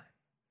car.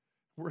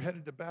 We're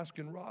headed to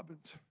Baskin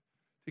Robbins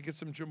to get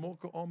some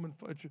Jamocha almond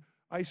fudge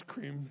ice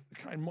cream, the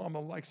kind Mama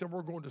likes. Then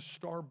we're going to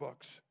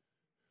Starbucks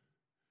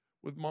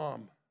with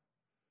Mom.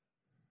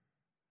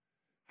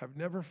 I've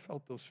never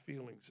felt those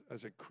feelings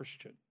as a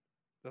Christian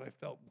that I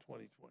felt in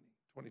 2020,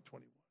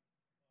 2021.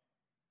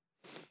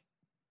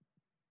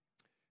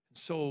 And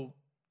so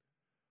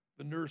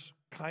the nurse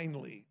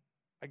kindly,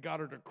 I got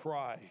her to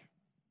cry.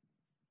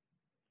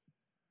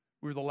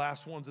 We were the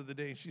last ones of the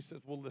day, and she says,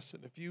 well,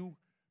 listen, if you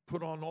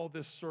put on all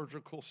this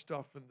surgical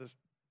stuff and this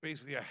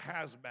basically a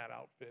hazmat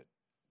outfit,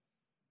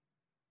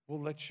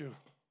 we'll let you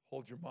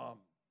hold your mom.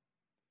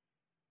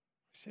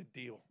 I said,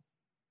 deal.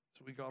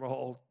 So we got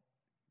all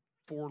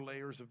 4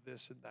 layers of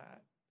this and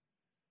that.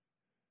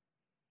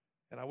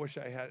 And I wish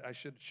I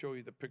should show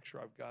you the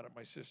picture I've got it.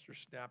 My sister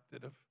snapped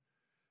it of,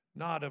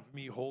 not of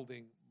me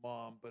holding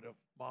Mom, but of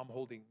Mom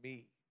holding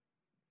me.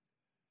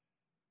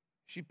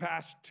 She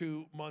passed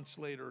 2 months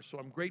later, so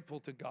I'm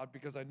grateful to God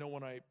because I know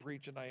when I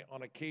preach and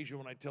on occasion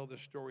when I tell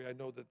this story, I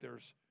know that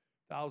there's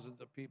thousands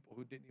of people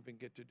who didn't even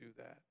get to do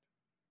that,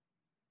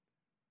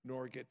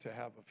 nor get to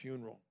have a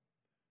funeral.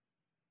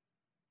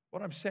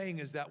 What I'm saying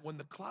is that when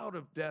the cloud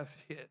of death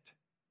hit,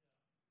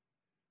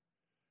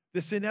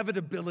 this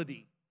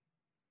inevitability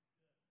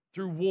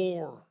through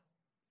war,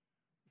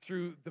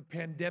 through the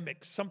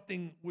pandemic,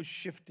 something was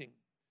shifting.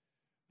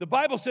 The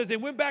Bible says they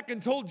went back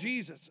and told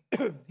Jesus.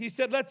 He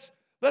said, let's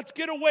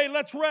get away,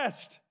 let's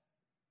rest.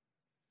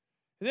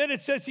 And then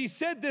it says he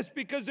said this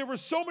because there were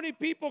so many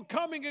people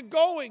coming and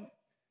going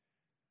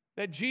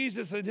that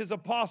Jesus and his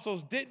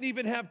apostles didn't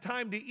even have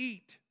time to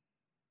eat.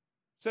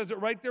 It says it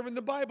right there in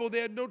the Bible. They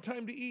had no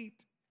time to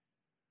eat.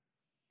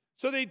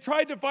 So they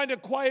tried to find a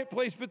quiet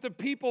place, but the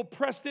people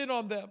pressed in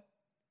on them.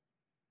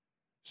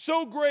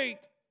 So great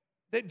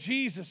that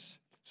Jesus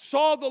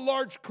saw the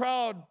large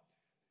crowd.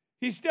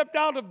 He stepped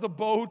out of the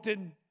boat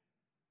and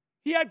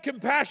he had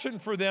compassion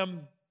for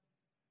them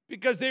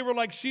because they were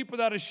like sheep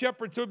without a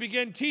shepherd. So he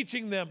began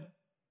teaching them.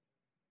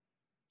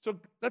 So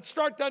let's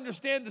start to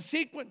understand the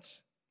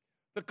sequence.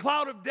 The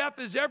cloud of death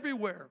is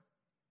everywhere.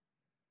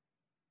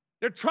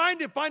 They're trying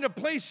to find a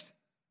place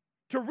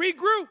to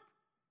regroup.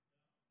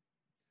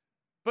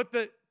 But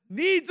the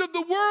needs of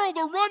the world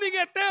are running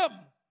at them.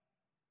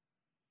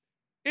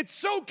 It's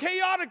so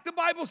chaotic, the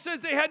Bible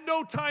says they had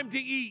no time to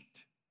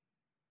eat.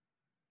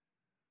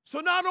 So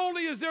not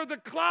only is there the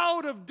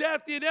cloud of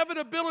death, the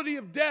inevitability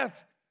of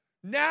death,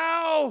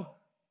 now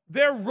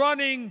they're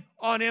running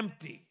on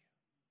empty.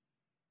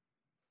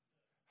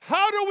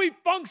 How do we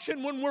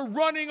function when we're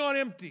running on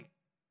empty?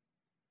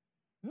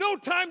 No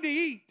time to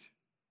eat.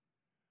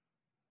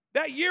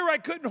 That year I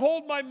couldn't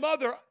hold my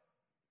mother.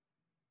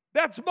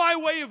 That's my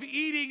way of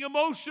eating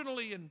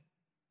emotionally and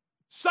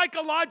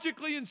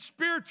psychologically and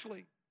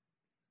spiritually.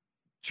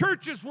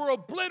 Churches were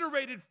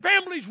obliterated,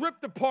 families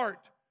ripped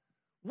apart,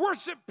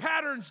 worship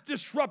patterns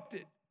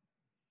disrupted.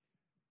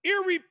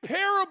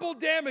 Irreparable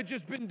damage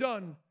has been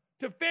done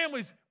to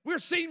families. We're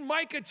seeing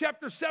Micah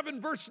chapter 7,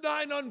 verse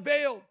 9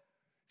 unveiled. It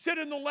said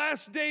in the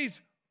last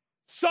days,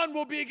 son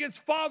will be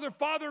against father,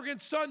 father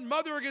against son,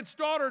 mother against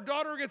daughter,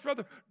 daughter against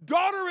mother,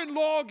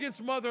 daughter-in-law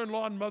against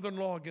mother-in-law, and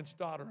mother-in-law against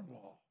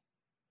daughter-in-law.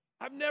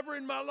 I've never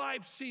in my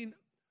life seen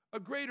a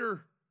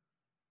greater,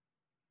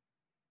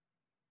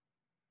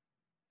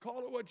 call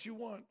it what you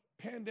want,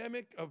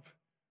 pandemic of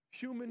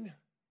human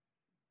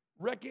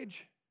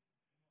wreckage.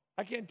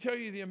 I can't tell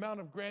you the amount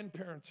of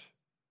grandparents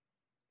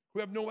who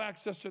have no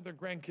access to their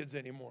grandkids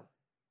anymore.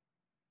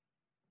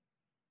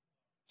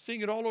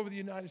 Seeing it all over the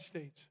United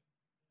States.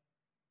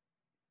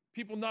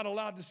 People not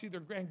allowed to see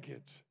their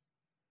grandkids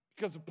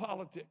because of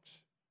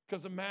politics,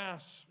 because of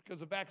masks,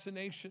 because of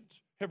vaccinations,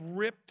 have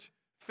ripped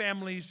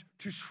families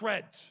to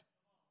shreds.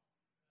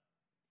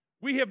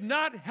 We have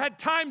not had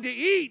time to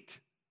eat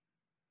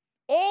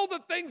all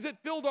the things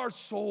that filled our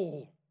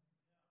soul.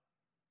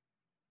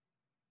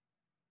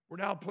 We're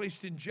now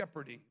placed in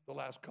jeopardy the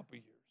last couple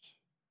of years,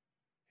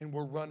 and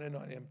we're running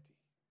on empty.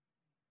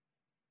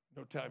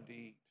 No time to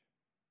eat.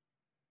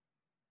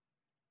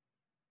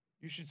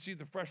 You should see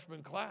the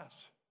freshman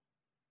class.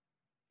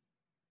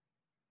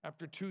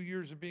 After 2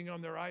 years of being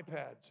on their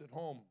iPads at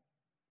home,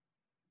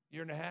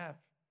 year and a half,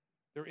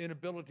 their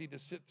inability to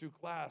sit through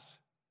class,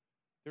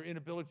 their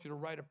inability to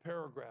write a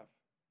paragraph.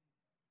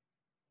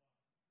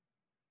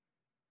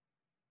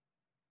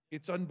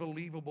 It's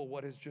unbelievable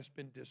what has just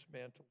been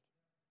dismantled.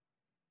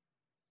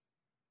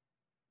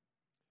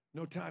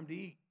 No time to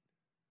eat.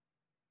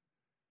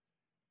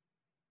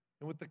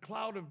 And with the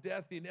cloud of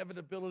death, the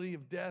inevitability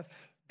of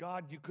death,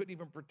 God, you couldn't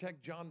even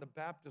protect John the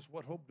Baptist.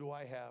 What hope do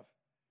I have?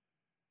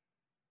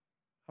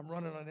 I'm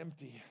running on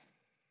empty.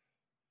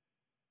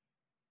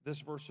 This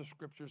verse of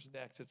Scripture is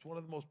next. It's one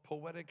of the most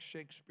poetic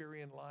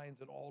Shakespearean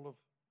lines in all of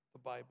the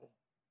Bible.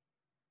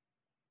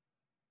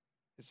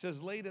 It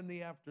says, late in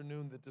the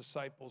afternoon, the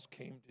disciples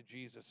came to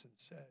Jesus and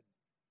said,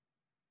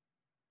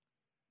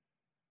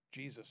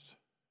 Jesus,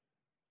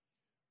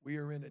 we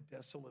are in a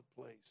desolate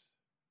place,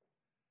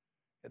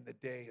 and the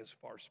day is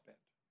far spent.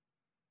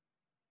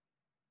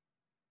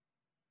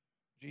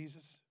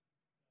 Jesus,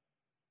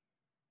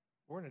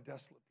 we're in a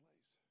desolate place,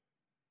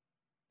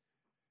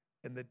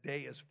 and the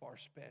day is far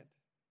spent.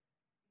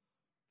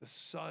 The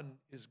sun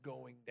is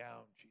going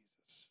down,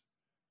 Jesus.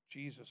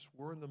 Jesus,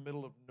 we're in the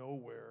middle of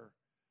nowhere,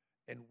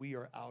 and we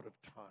are out of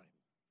time.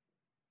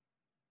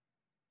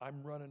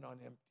 I'm running on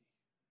empty.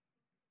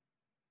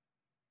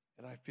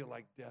 And I feel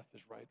like death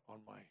is right on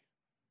my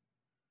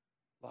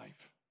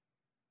life.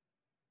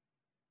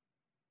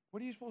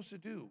 What are you supposed to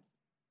do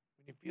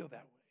when you feel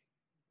that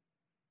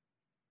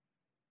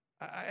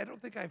way? I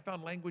don't think I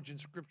found language in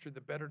Scripture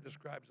that better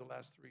describes the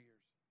last 3 years.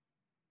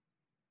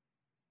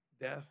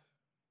 Death,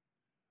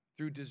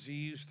 through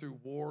disease, through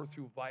war,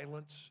 through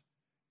violence.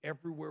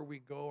 Everywhere we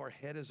go, our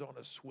head is on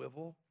a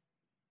swivel,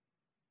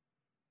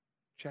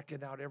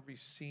 checking out every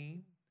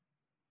scene.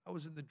 I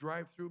was in the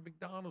drive-thru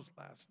McDonald's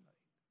last night.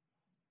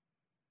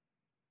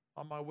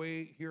 On my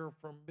way here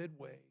from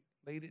Midway,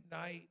 late at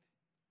night,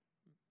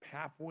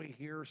 halfway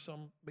here,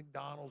 some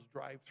McDonald's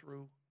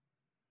drive-thru.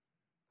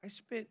 I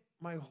spent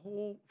my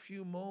whole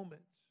few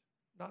moments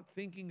not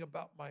thinking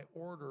about my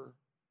order,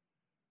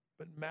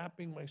 but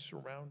mapping my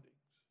surroundings.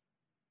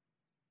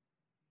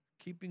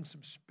 Keeping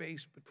some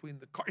space between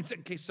the cars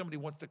in case somebody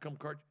wants to come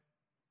card.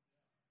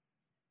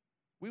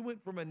 We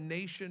went from a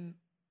nation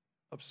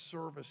of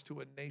service to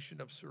a nation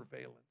of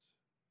surveillance.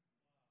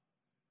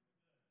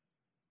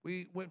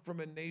 We went from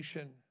a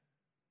nation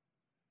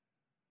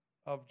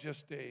of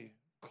just a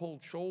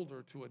cold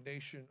shoulder to a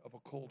nation of a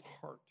cold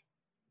heart.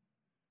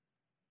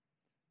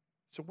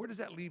 So where does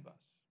that leave us?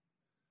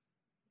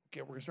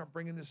 Okay, we're going to start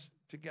bringing this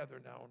together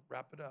now and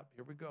wrap it up.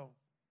 Here we go.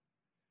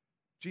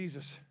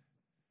 Jesus,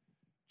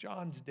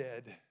 John's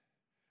dead.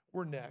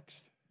 We're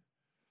next.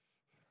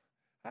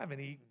 I haven't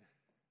eaten.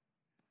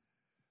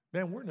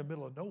 Man, we're in the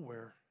middle of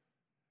nowhere,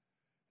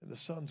 and the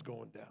sun's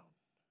going down.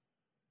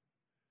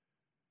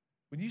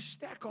 When you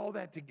stack all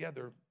that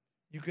together,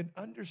 you can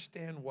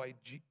understand why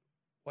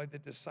the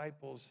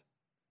disciples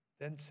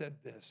then said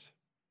this.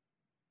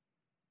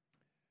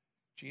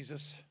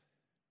 Jesus,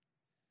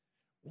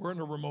 we're in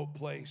a remote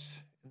place,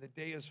 and the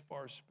day is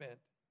far spent.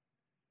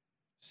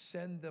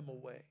 Send them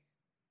away.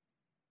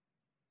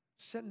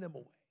 Send them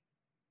away.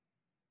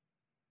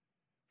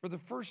 For the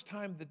first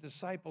time, the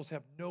disciples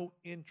have no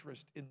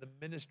interest in the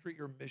ministry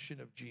or mission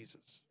of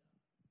Jesus.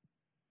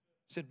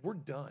 Said, we're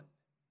done.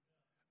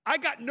 I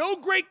got no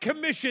great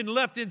commission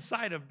left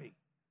inside of me.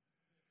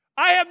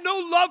 I have no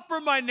love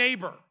for my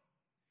neighbor.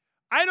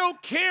 I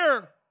don't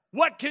care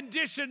what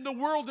condition the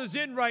world is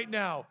in right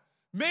now.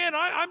 Man,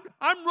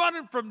 I'm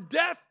running from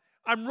death.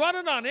 I'm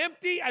running on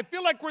empty. I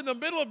feel like we're in the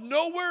middle of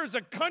nowhere as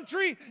a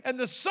country, and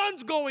the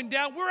sun's going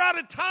down. We're out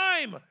of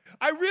time.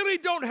 I really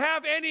don't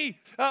have any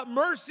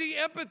mercy,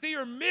 empathy,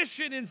 or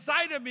mission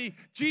inside of me.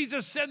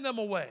 Jesus, send them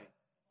away.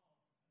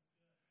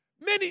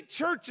 Many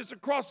churches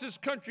across this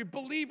country,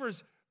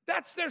 believers,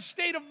 that's their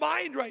state of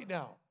mind right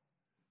now.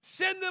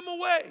 Send them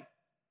away.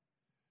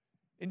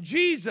 And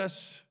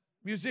Jesus,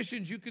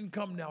 musicians, you can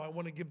come now. I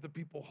want to give the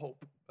people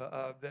hope,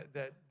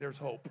 that there's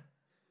hope.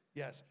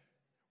 Yes.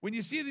 When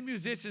you see the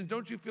musicians,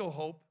 don't you feel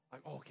hope?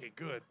 Like, okay,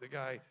 good. The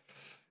guy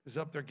is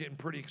up there getting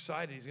pretty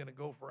excited. He's going to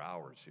go for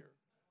hours here.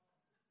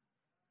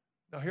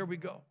 Now, here we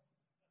go.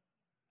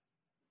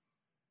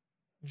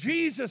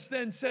 Jesus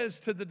then says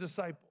to the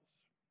disciples,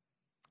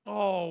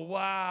 oh,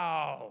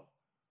 wow.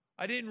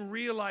 I didn't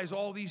realize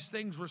all these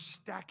things were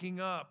stacking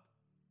up.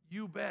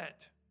 You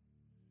bet.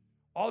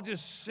 I'll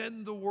just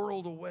send the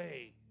world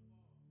away.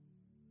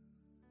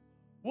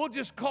 We'll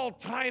just call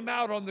time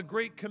out on the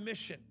Great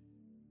Commission.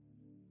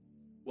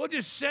 We'll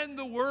just send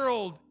the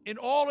world in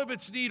all of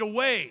its need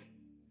away.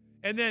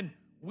 And then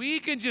we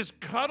can just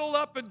cuddle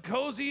up and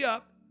cozy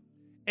up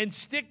and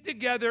stick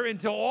together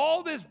until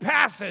all this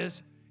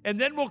passes,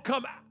 and then we'll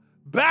come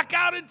back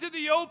out into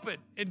the open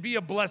and be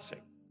a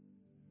blessing.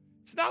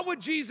 It's not what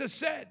Jesus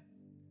said.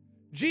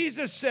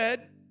 Jesus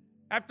said,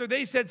 after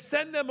they said,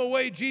 send them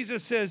away,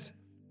 Jesus says,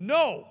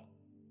 no.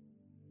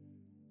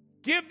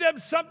 Give them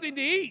something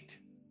to eat.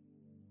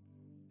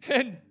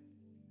 And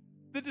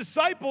the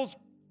disciples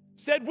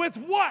said, with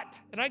what?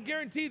 And I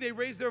guarantee they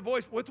raised their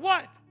voice, with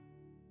what?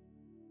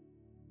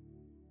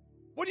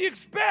 What do you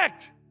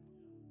expect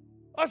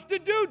us to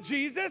do,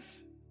 Jesus?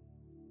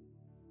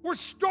 We're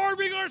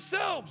starving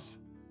ourselves.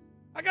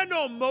 I got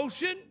no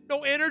emotion, no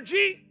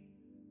energy,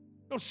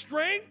 no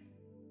strength.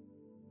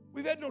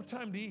 We've had no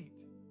time to eat.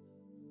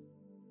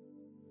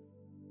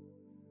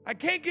 I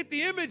can't get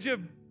the image of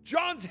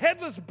John's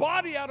headless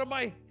body out of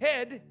my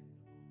head.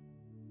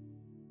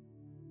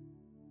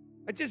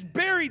 I just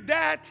buried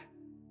that.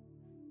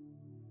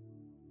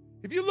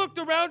 If you looked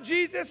around,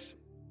 Jesus,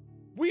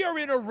 We are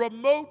in a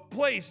remote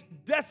place,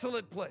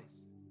 desolate place.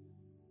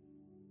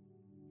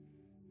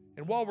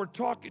 And while we're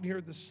talking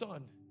here, the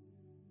sun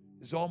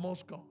is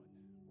almost gone.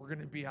 We're going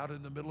to be out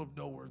in the middle of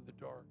nowhere in the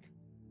dark,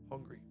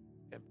 hungry,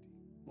 empty,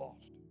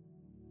 lost.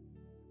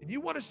 And you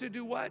want us to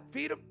do what?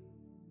 Feed them?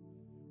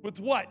 With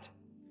what?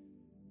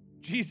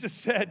 Jesus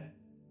said,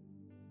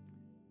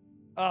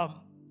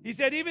 he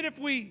said, even if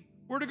we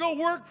were to go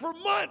work for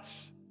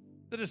months,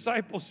 the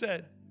disciples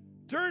said,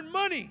 to earn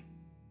money,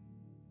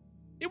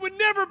 it would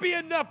never be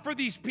enough for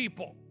these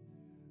people.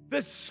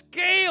 The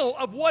scale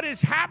of what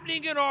is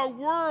happening in our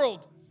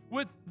world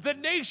with the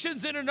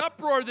nations in an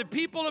uproar, the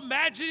people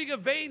imagining a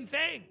vain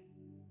thing.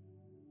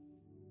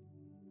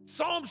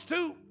 Psalms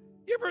 2,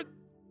 you ever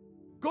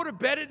go to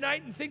bed at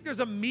night and think there's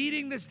a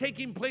meeting that's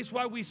taking place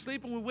while we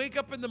sleep, and we wake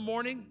up in the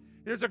morning,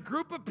 there's a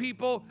group of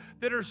people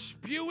that are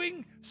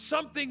spewing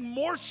something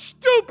more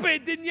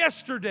stupid than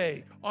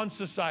yesterday on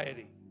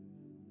society.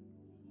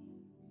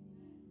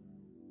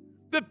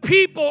 The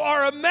people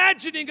are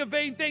imagining a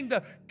vain thing.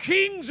 The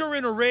kings are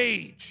in a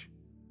rage.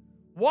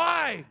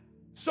 Why?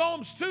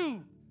 Psalms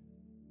 2.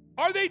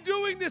 Are they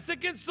doing this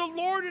against the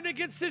Lord and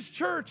against His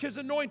church, His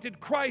anointed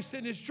Christ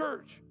and His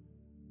church?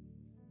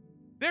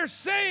 They're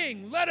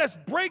saying, let us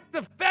break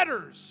the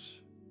fetters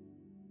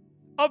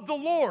of the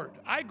Lord.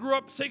 I grew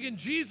up singing,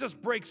 Jesus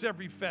breaks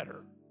every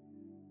fetter.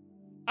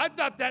 I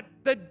thought that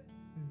the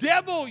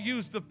devil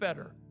used the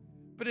fetter.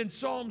 But in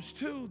Psalms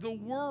 2, the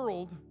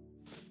world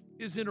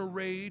is in a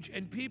rage,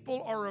 and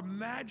people are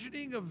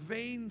imagining a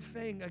vain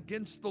thing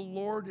against the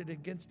Lord and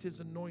against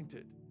His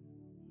anointed,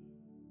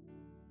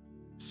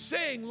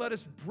 saying, let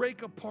us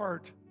break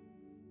apart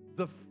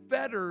the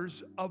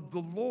fetters of the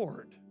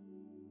Lord.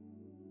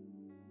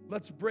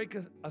 Let's break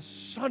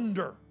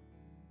asunder.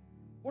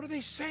 What are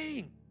they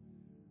saying?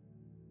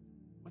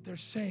 What they're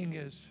saying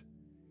is,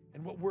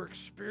 and what we're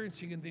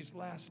experiencing in these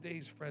last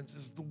days, friends,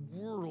 is the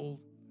world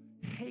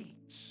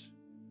hates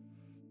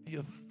the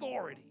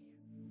authority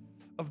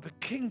of the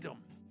kingdom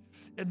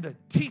and the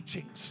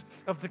teachings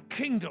of the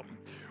kingdom.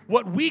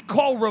 What we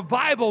call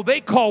revival,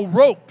 they call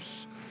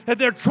ropes. And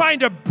they're trying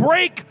to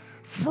break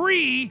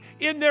free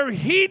in their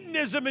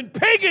hedonism and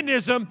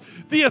paganism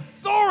the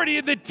authority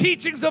and the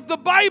teachings of the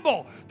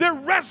Bible. They're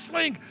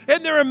wrestling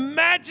and they're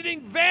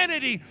imagining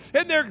vanity,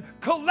 and they're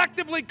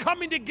collectively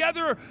coming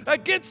together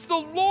against the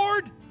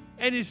Lord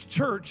and His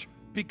church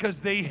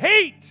because they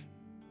hate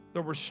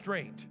the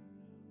restraint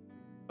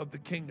of the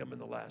kingdom in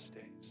the last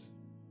days.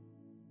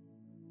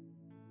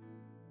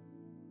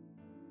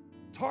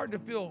 It's hard to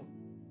feel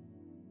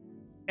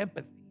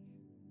empathy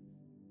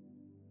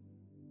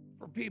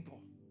for people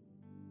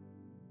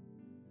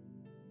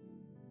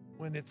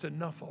when it's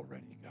enough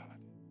already, God.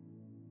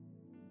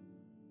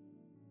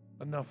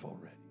 Enough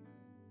already.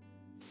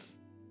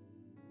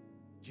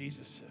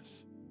 Jesus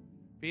says,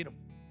 feed them.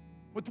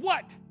 With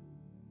what?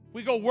 If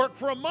we go work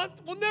for a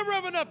month, we'll never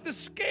have enough. The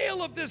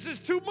scale of this is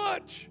too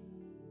much.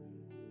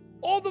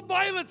 All the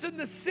violence in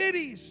the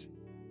cities,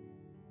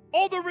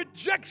 all the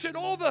rejection,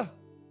 all the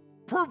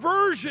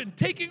perversion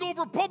taking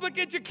over public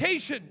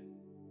education.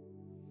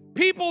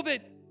 People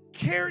that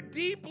care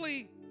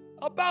deeply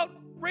about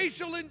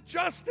racial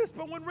injustice,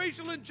 but when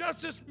racial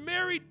injustice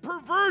married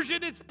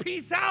perversion, it's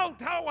peace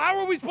out. How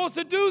are we supposed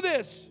to do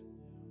this?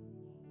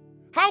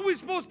 How are we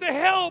supposed to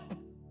help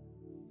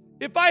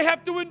if I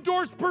have to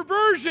endorse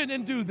perversion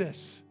and do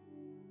this?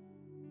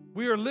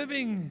 We are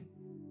living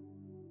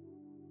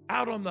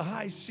out on the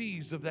high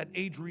seas of that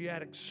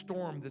Adriatic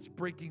storm that's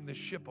breaking the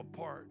ship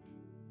apart.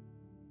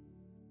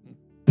 And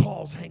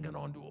Paul's hanging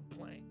onto a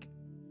plank.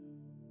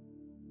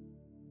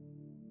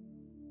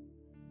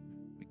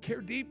 We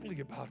care deeply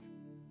about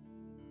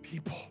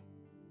people,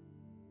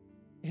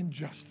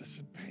 injustice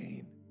and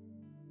pain.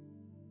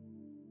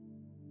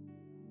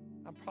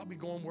 I'm probably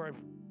going where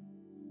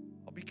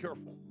I'll be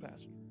careful,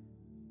 Pastor.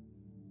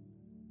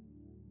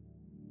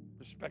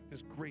 Respect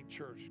this great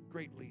church,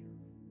 great leader.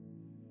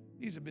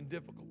 These have been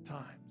difficult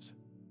times.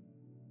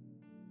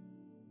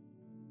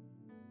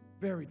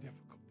 Very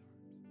difficult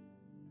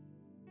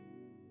times.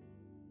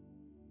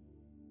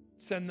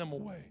 Send them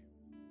away.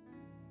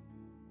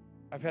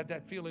 I've had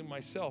that feeling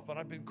myself, and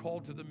I've been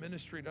called to the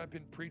ministry, and I've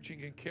been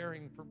preaching and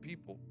caring for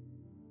people.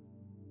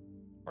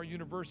 Our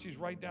university's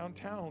right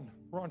downtown.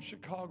 We're on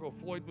Chicago.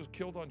 Floyd was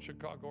killed on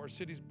Chicago. Our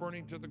city's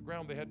burning to the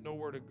ground. They had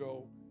nowhere to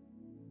go.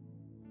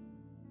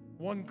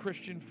 One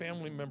Christian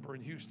family member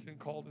in Houston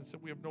called and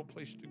said, we have no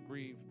place to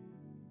grieve.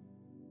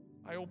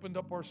 I opened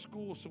up our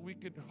school so we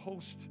could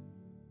host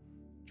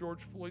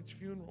George Floyd's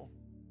funeral.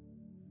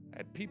 I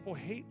had people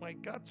hate my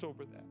guts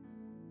over that.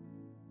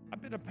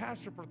 I've been a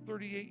pastor for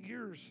 38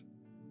 years.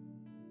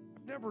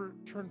 I've never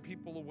turned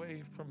people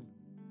away from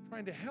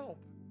trying to help.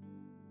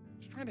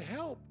 Just trying to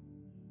help.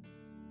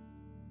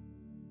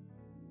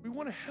 We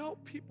want to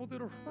help people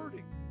that are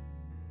hurting.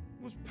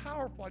 It was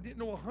powerful. I didn't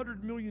know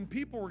 100 million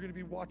people were going to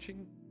be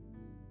watching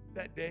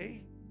that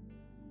day.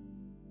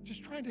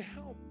 Just trying to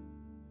help.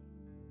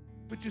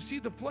 But you see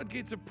the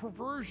floodgates of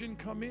perversion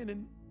come in,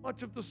 and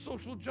much of the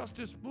social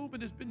justice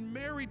movement has been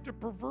married to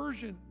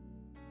perversion.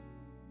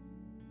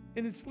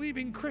 And it's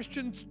leaving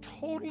Christians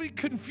totally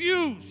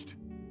confused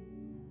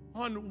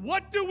on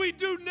what do we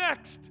do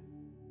next?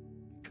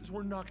 Because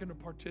we're not going to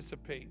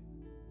participate.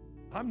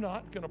 I'm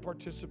not going to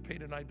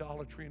participate in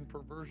idolatry and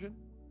perversion.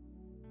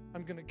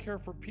 I'm going to care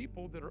for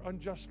people that are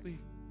unjustly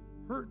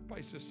hurt by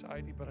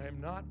society, but I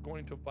am not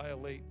going to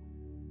violate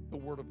the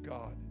Word of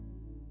God.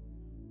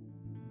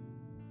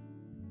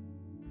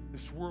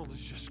 This world has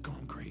just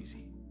gone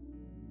crazy.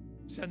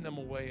 Send them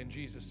away, and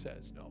Jesus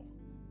says, no.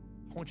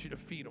 I want you to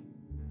feed them.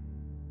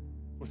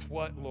 With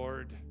what,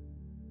 Lord?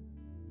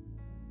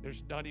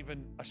 There's not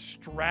even a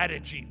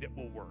strategy that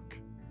will work.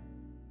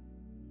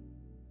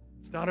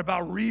 It's not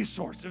about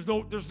resource. There's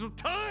no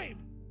time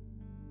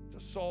to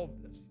solve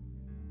this.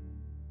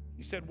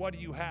 He said, what do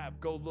you have?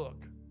 Go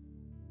look.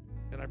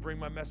 And I bring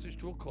my message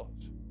to a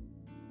close.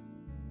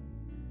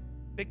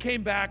 They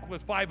came back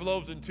with 5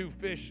 loaves and 2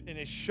 fish, and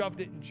they shoved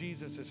it in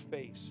Jesus'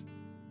 face.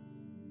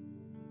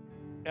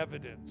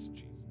 Evidence,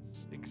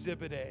 Jesus.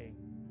 Exhibit A.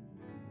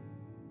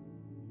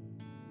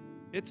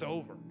 It's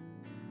over.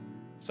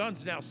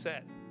 Sun's now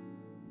set.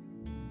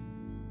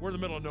 We're in the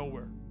middle of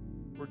nowhere.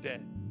 We're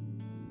dead.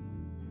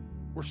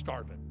 We're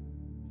starving.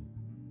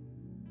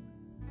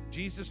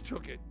 Jesus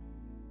took it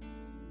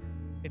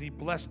and he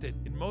blessed it.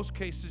 In most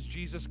cases,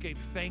 Jesus gave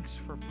thanks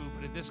for food,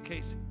 but in this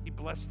case, he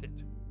blessed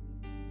it.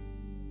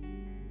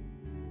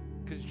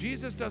 Because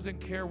Jesus doesn't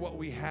care what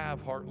we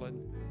have, Heartland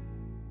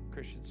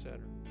Christian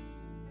Center.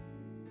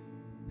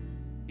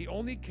 He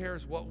only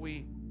cares what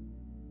we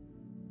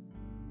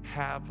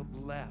have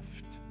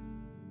left.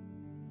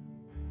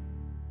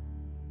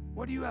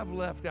 What do you have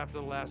left after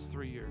the last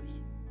 3 years?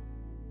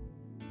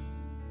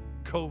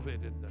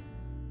 COVID and the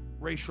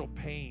racial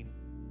pain,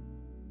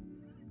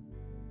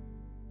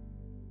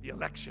 the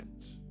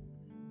elections.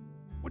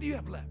 What do you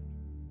have left?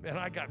 Man,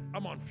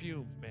 I'm on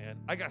fumes, man.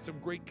 I got some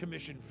Great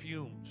Commission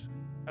fumes.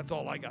 That's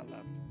all I got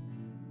left.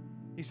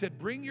 He said,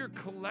 bring your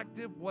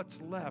collective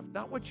what's left,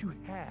 not what you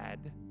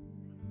had.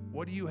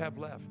 What do you have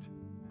left?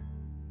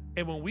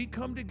 And when we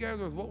come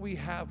together with what we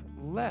have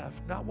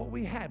left, not what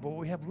we had, but what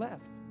we have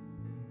left,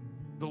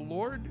 the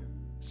Lord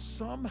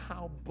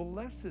somehow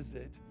blesses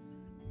it.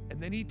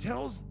 And then he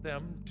tells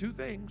them 2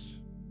 things.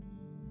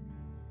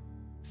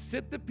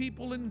 Sit the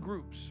people in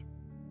groups.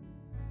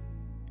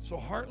 So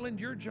Heartland,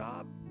 your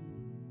job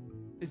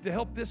is to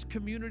help this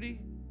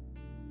community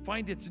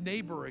find its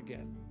neighbor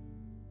again.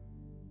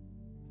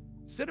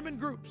 Sit them in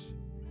groups.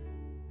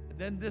 And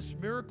then this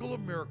miracle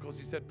of miracles,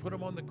 he said, put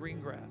them on the green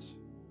grass.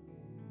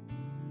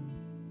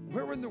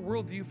 Where in the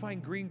world do you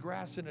find green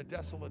grass in a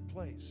desolate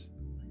place?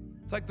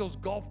 It's like those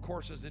golf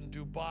courses in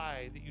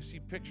Dubai that you see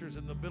pictures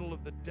in the middle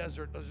of the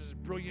desert. There's this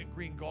brilliant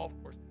green golf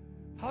course.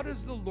 How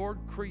does the Lord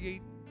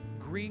create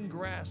green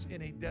grass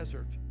in a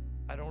desert?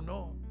 I don't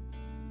know.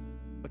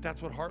 But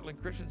that's what Heartland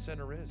Christian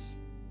Center is.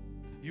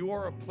 You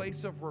are a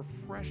place of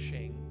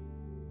refreshing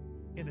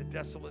in a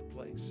desolate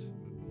place.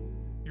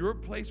 You're a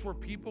place where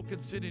people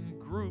can sit in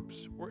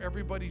groups where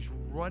everybody's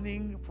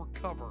running for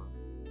cover.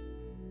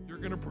 You're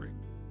going to bring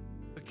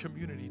the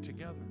community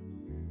together.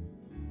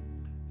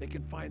 They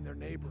can find their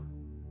neighbor.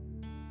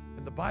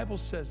 And the Bible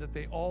says that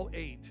they all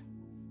ate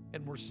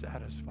and were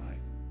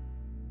satisfied.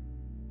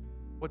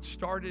 What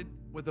started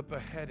with a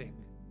beheading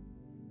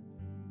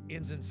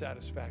ends in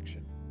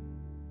satisfaction.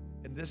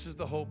 And this is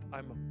the hope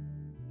I'm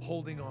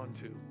holding on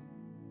to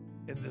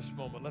in this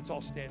moment. Let's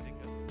all stand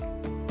together.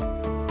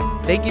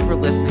 Thank you for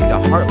listening to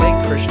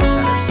Heartland Christian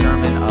Center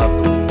Sermon of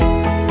the Week.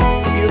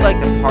 If you would like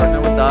to partner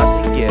with us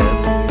and give,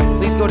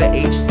 please go to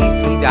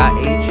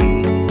hcc.ag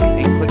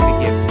and click the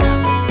Give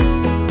tab.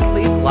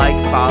 Please like,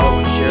 follow,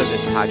 and share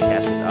this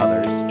podcast with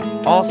others.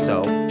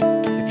 Also,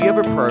 if you have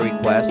a prayer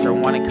request or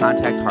want to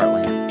contact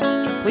Heartland,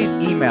 please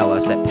email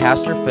us at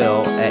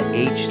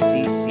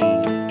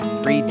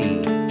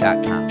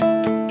pastorphil@hcc3d.com.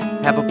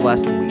 Have a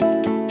blessed week.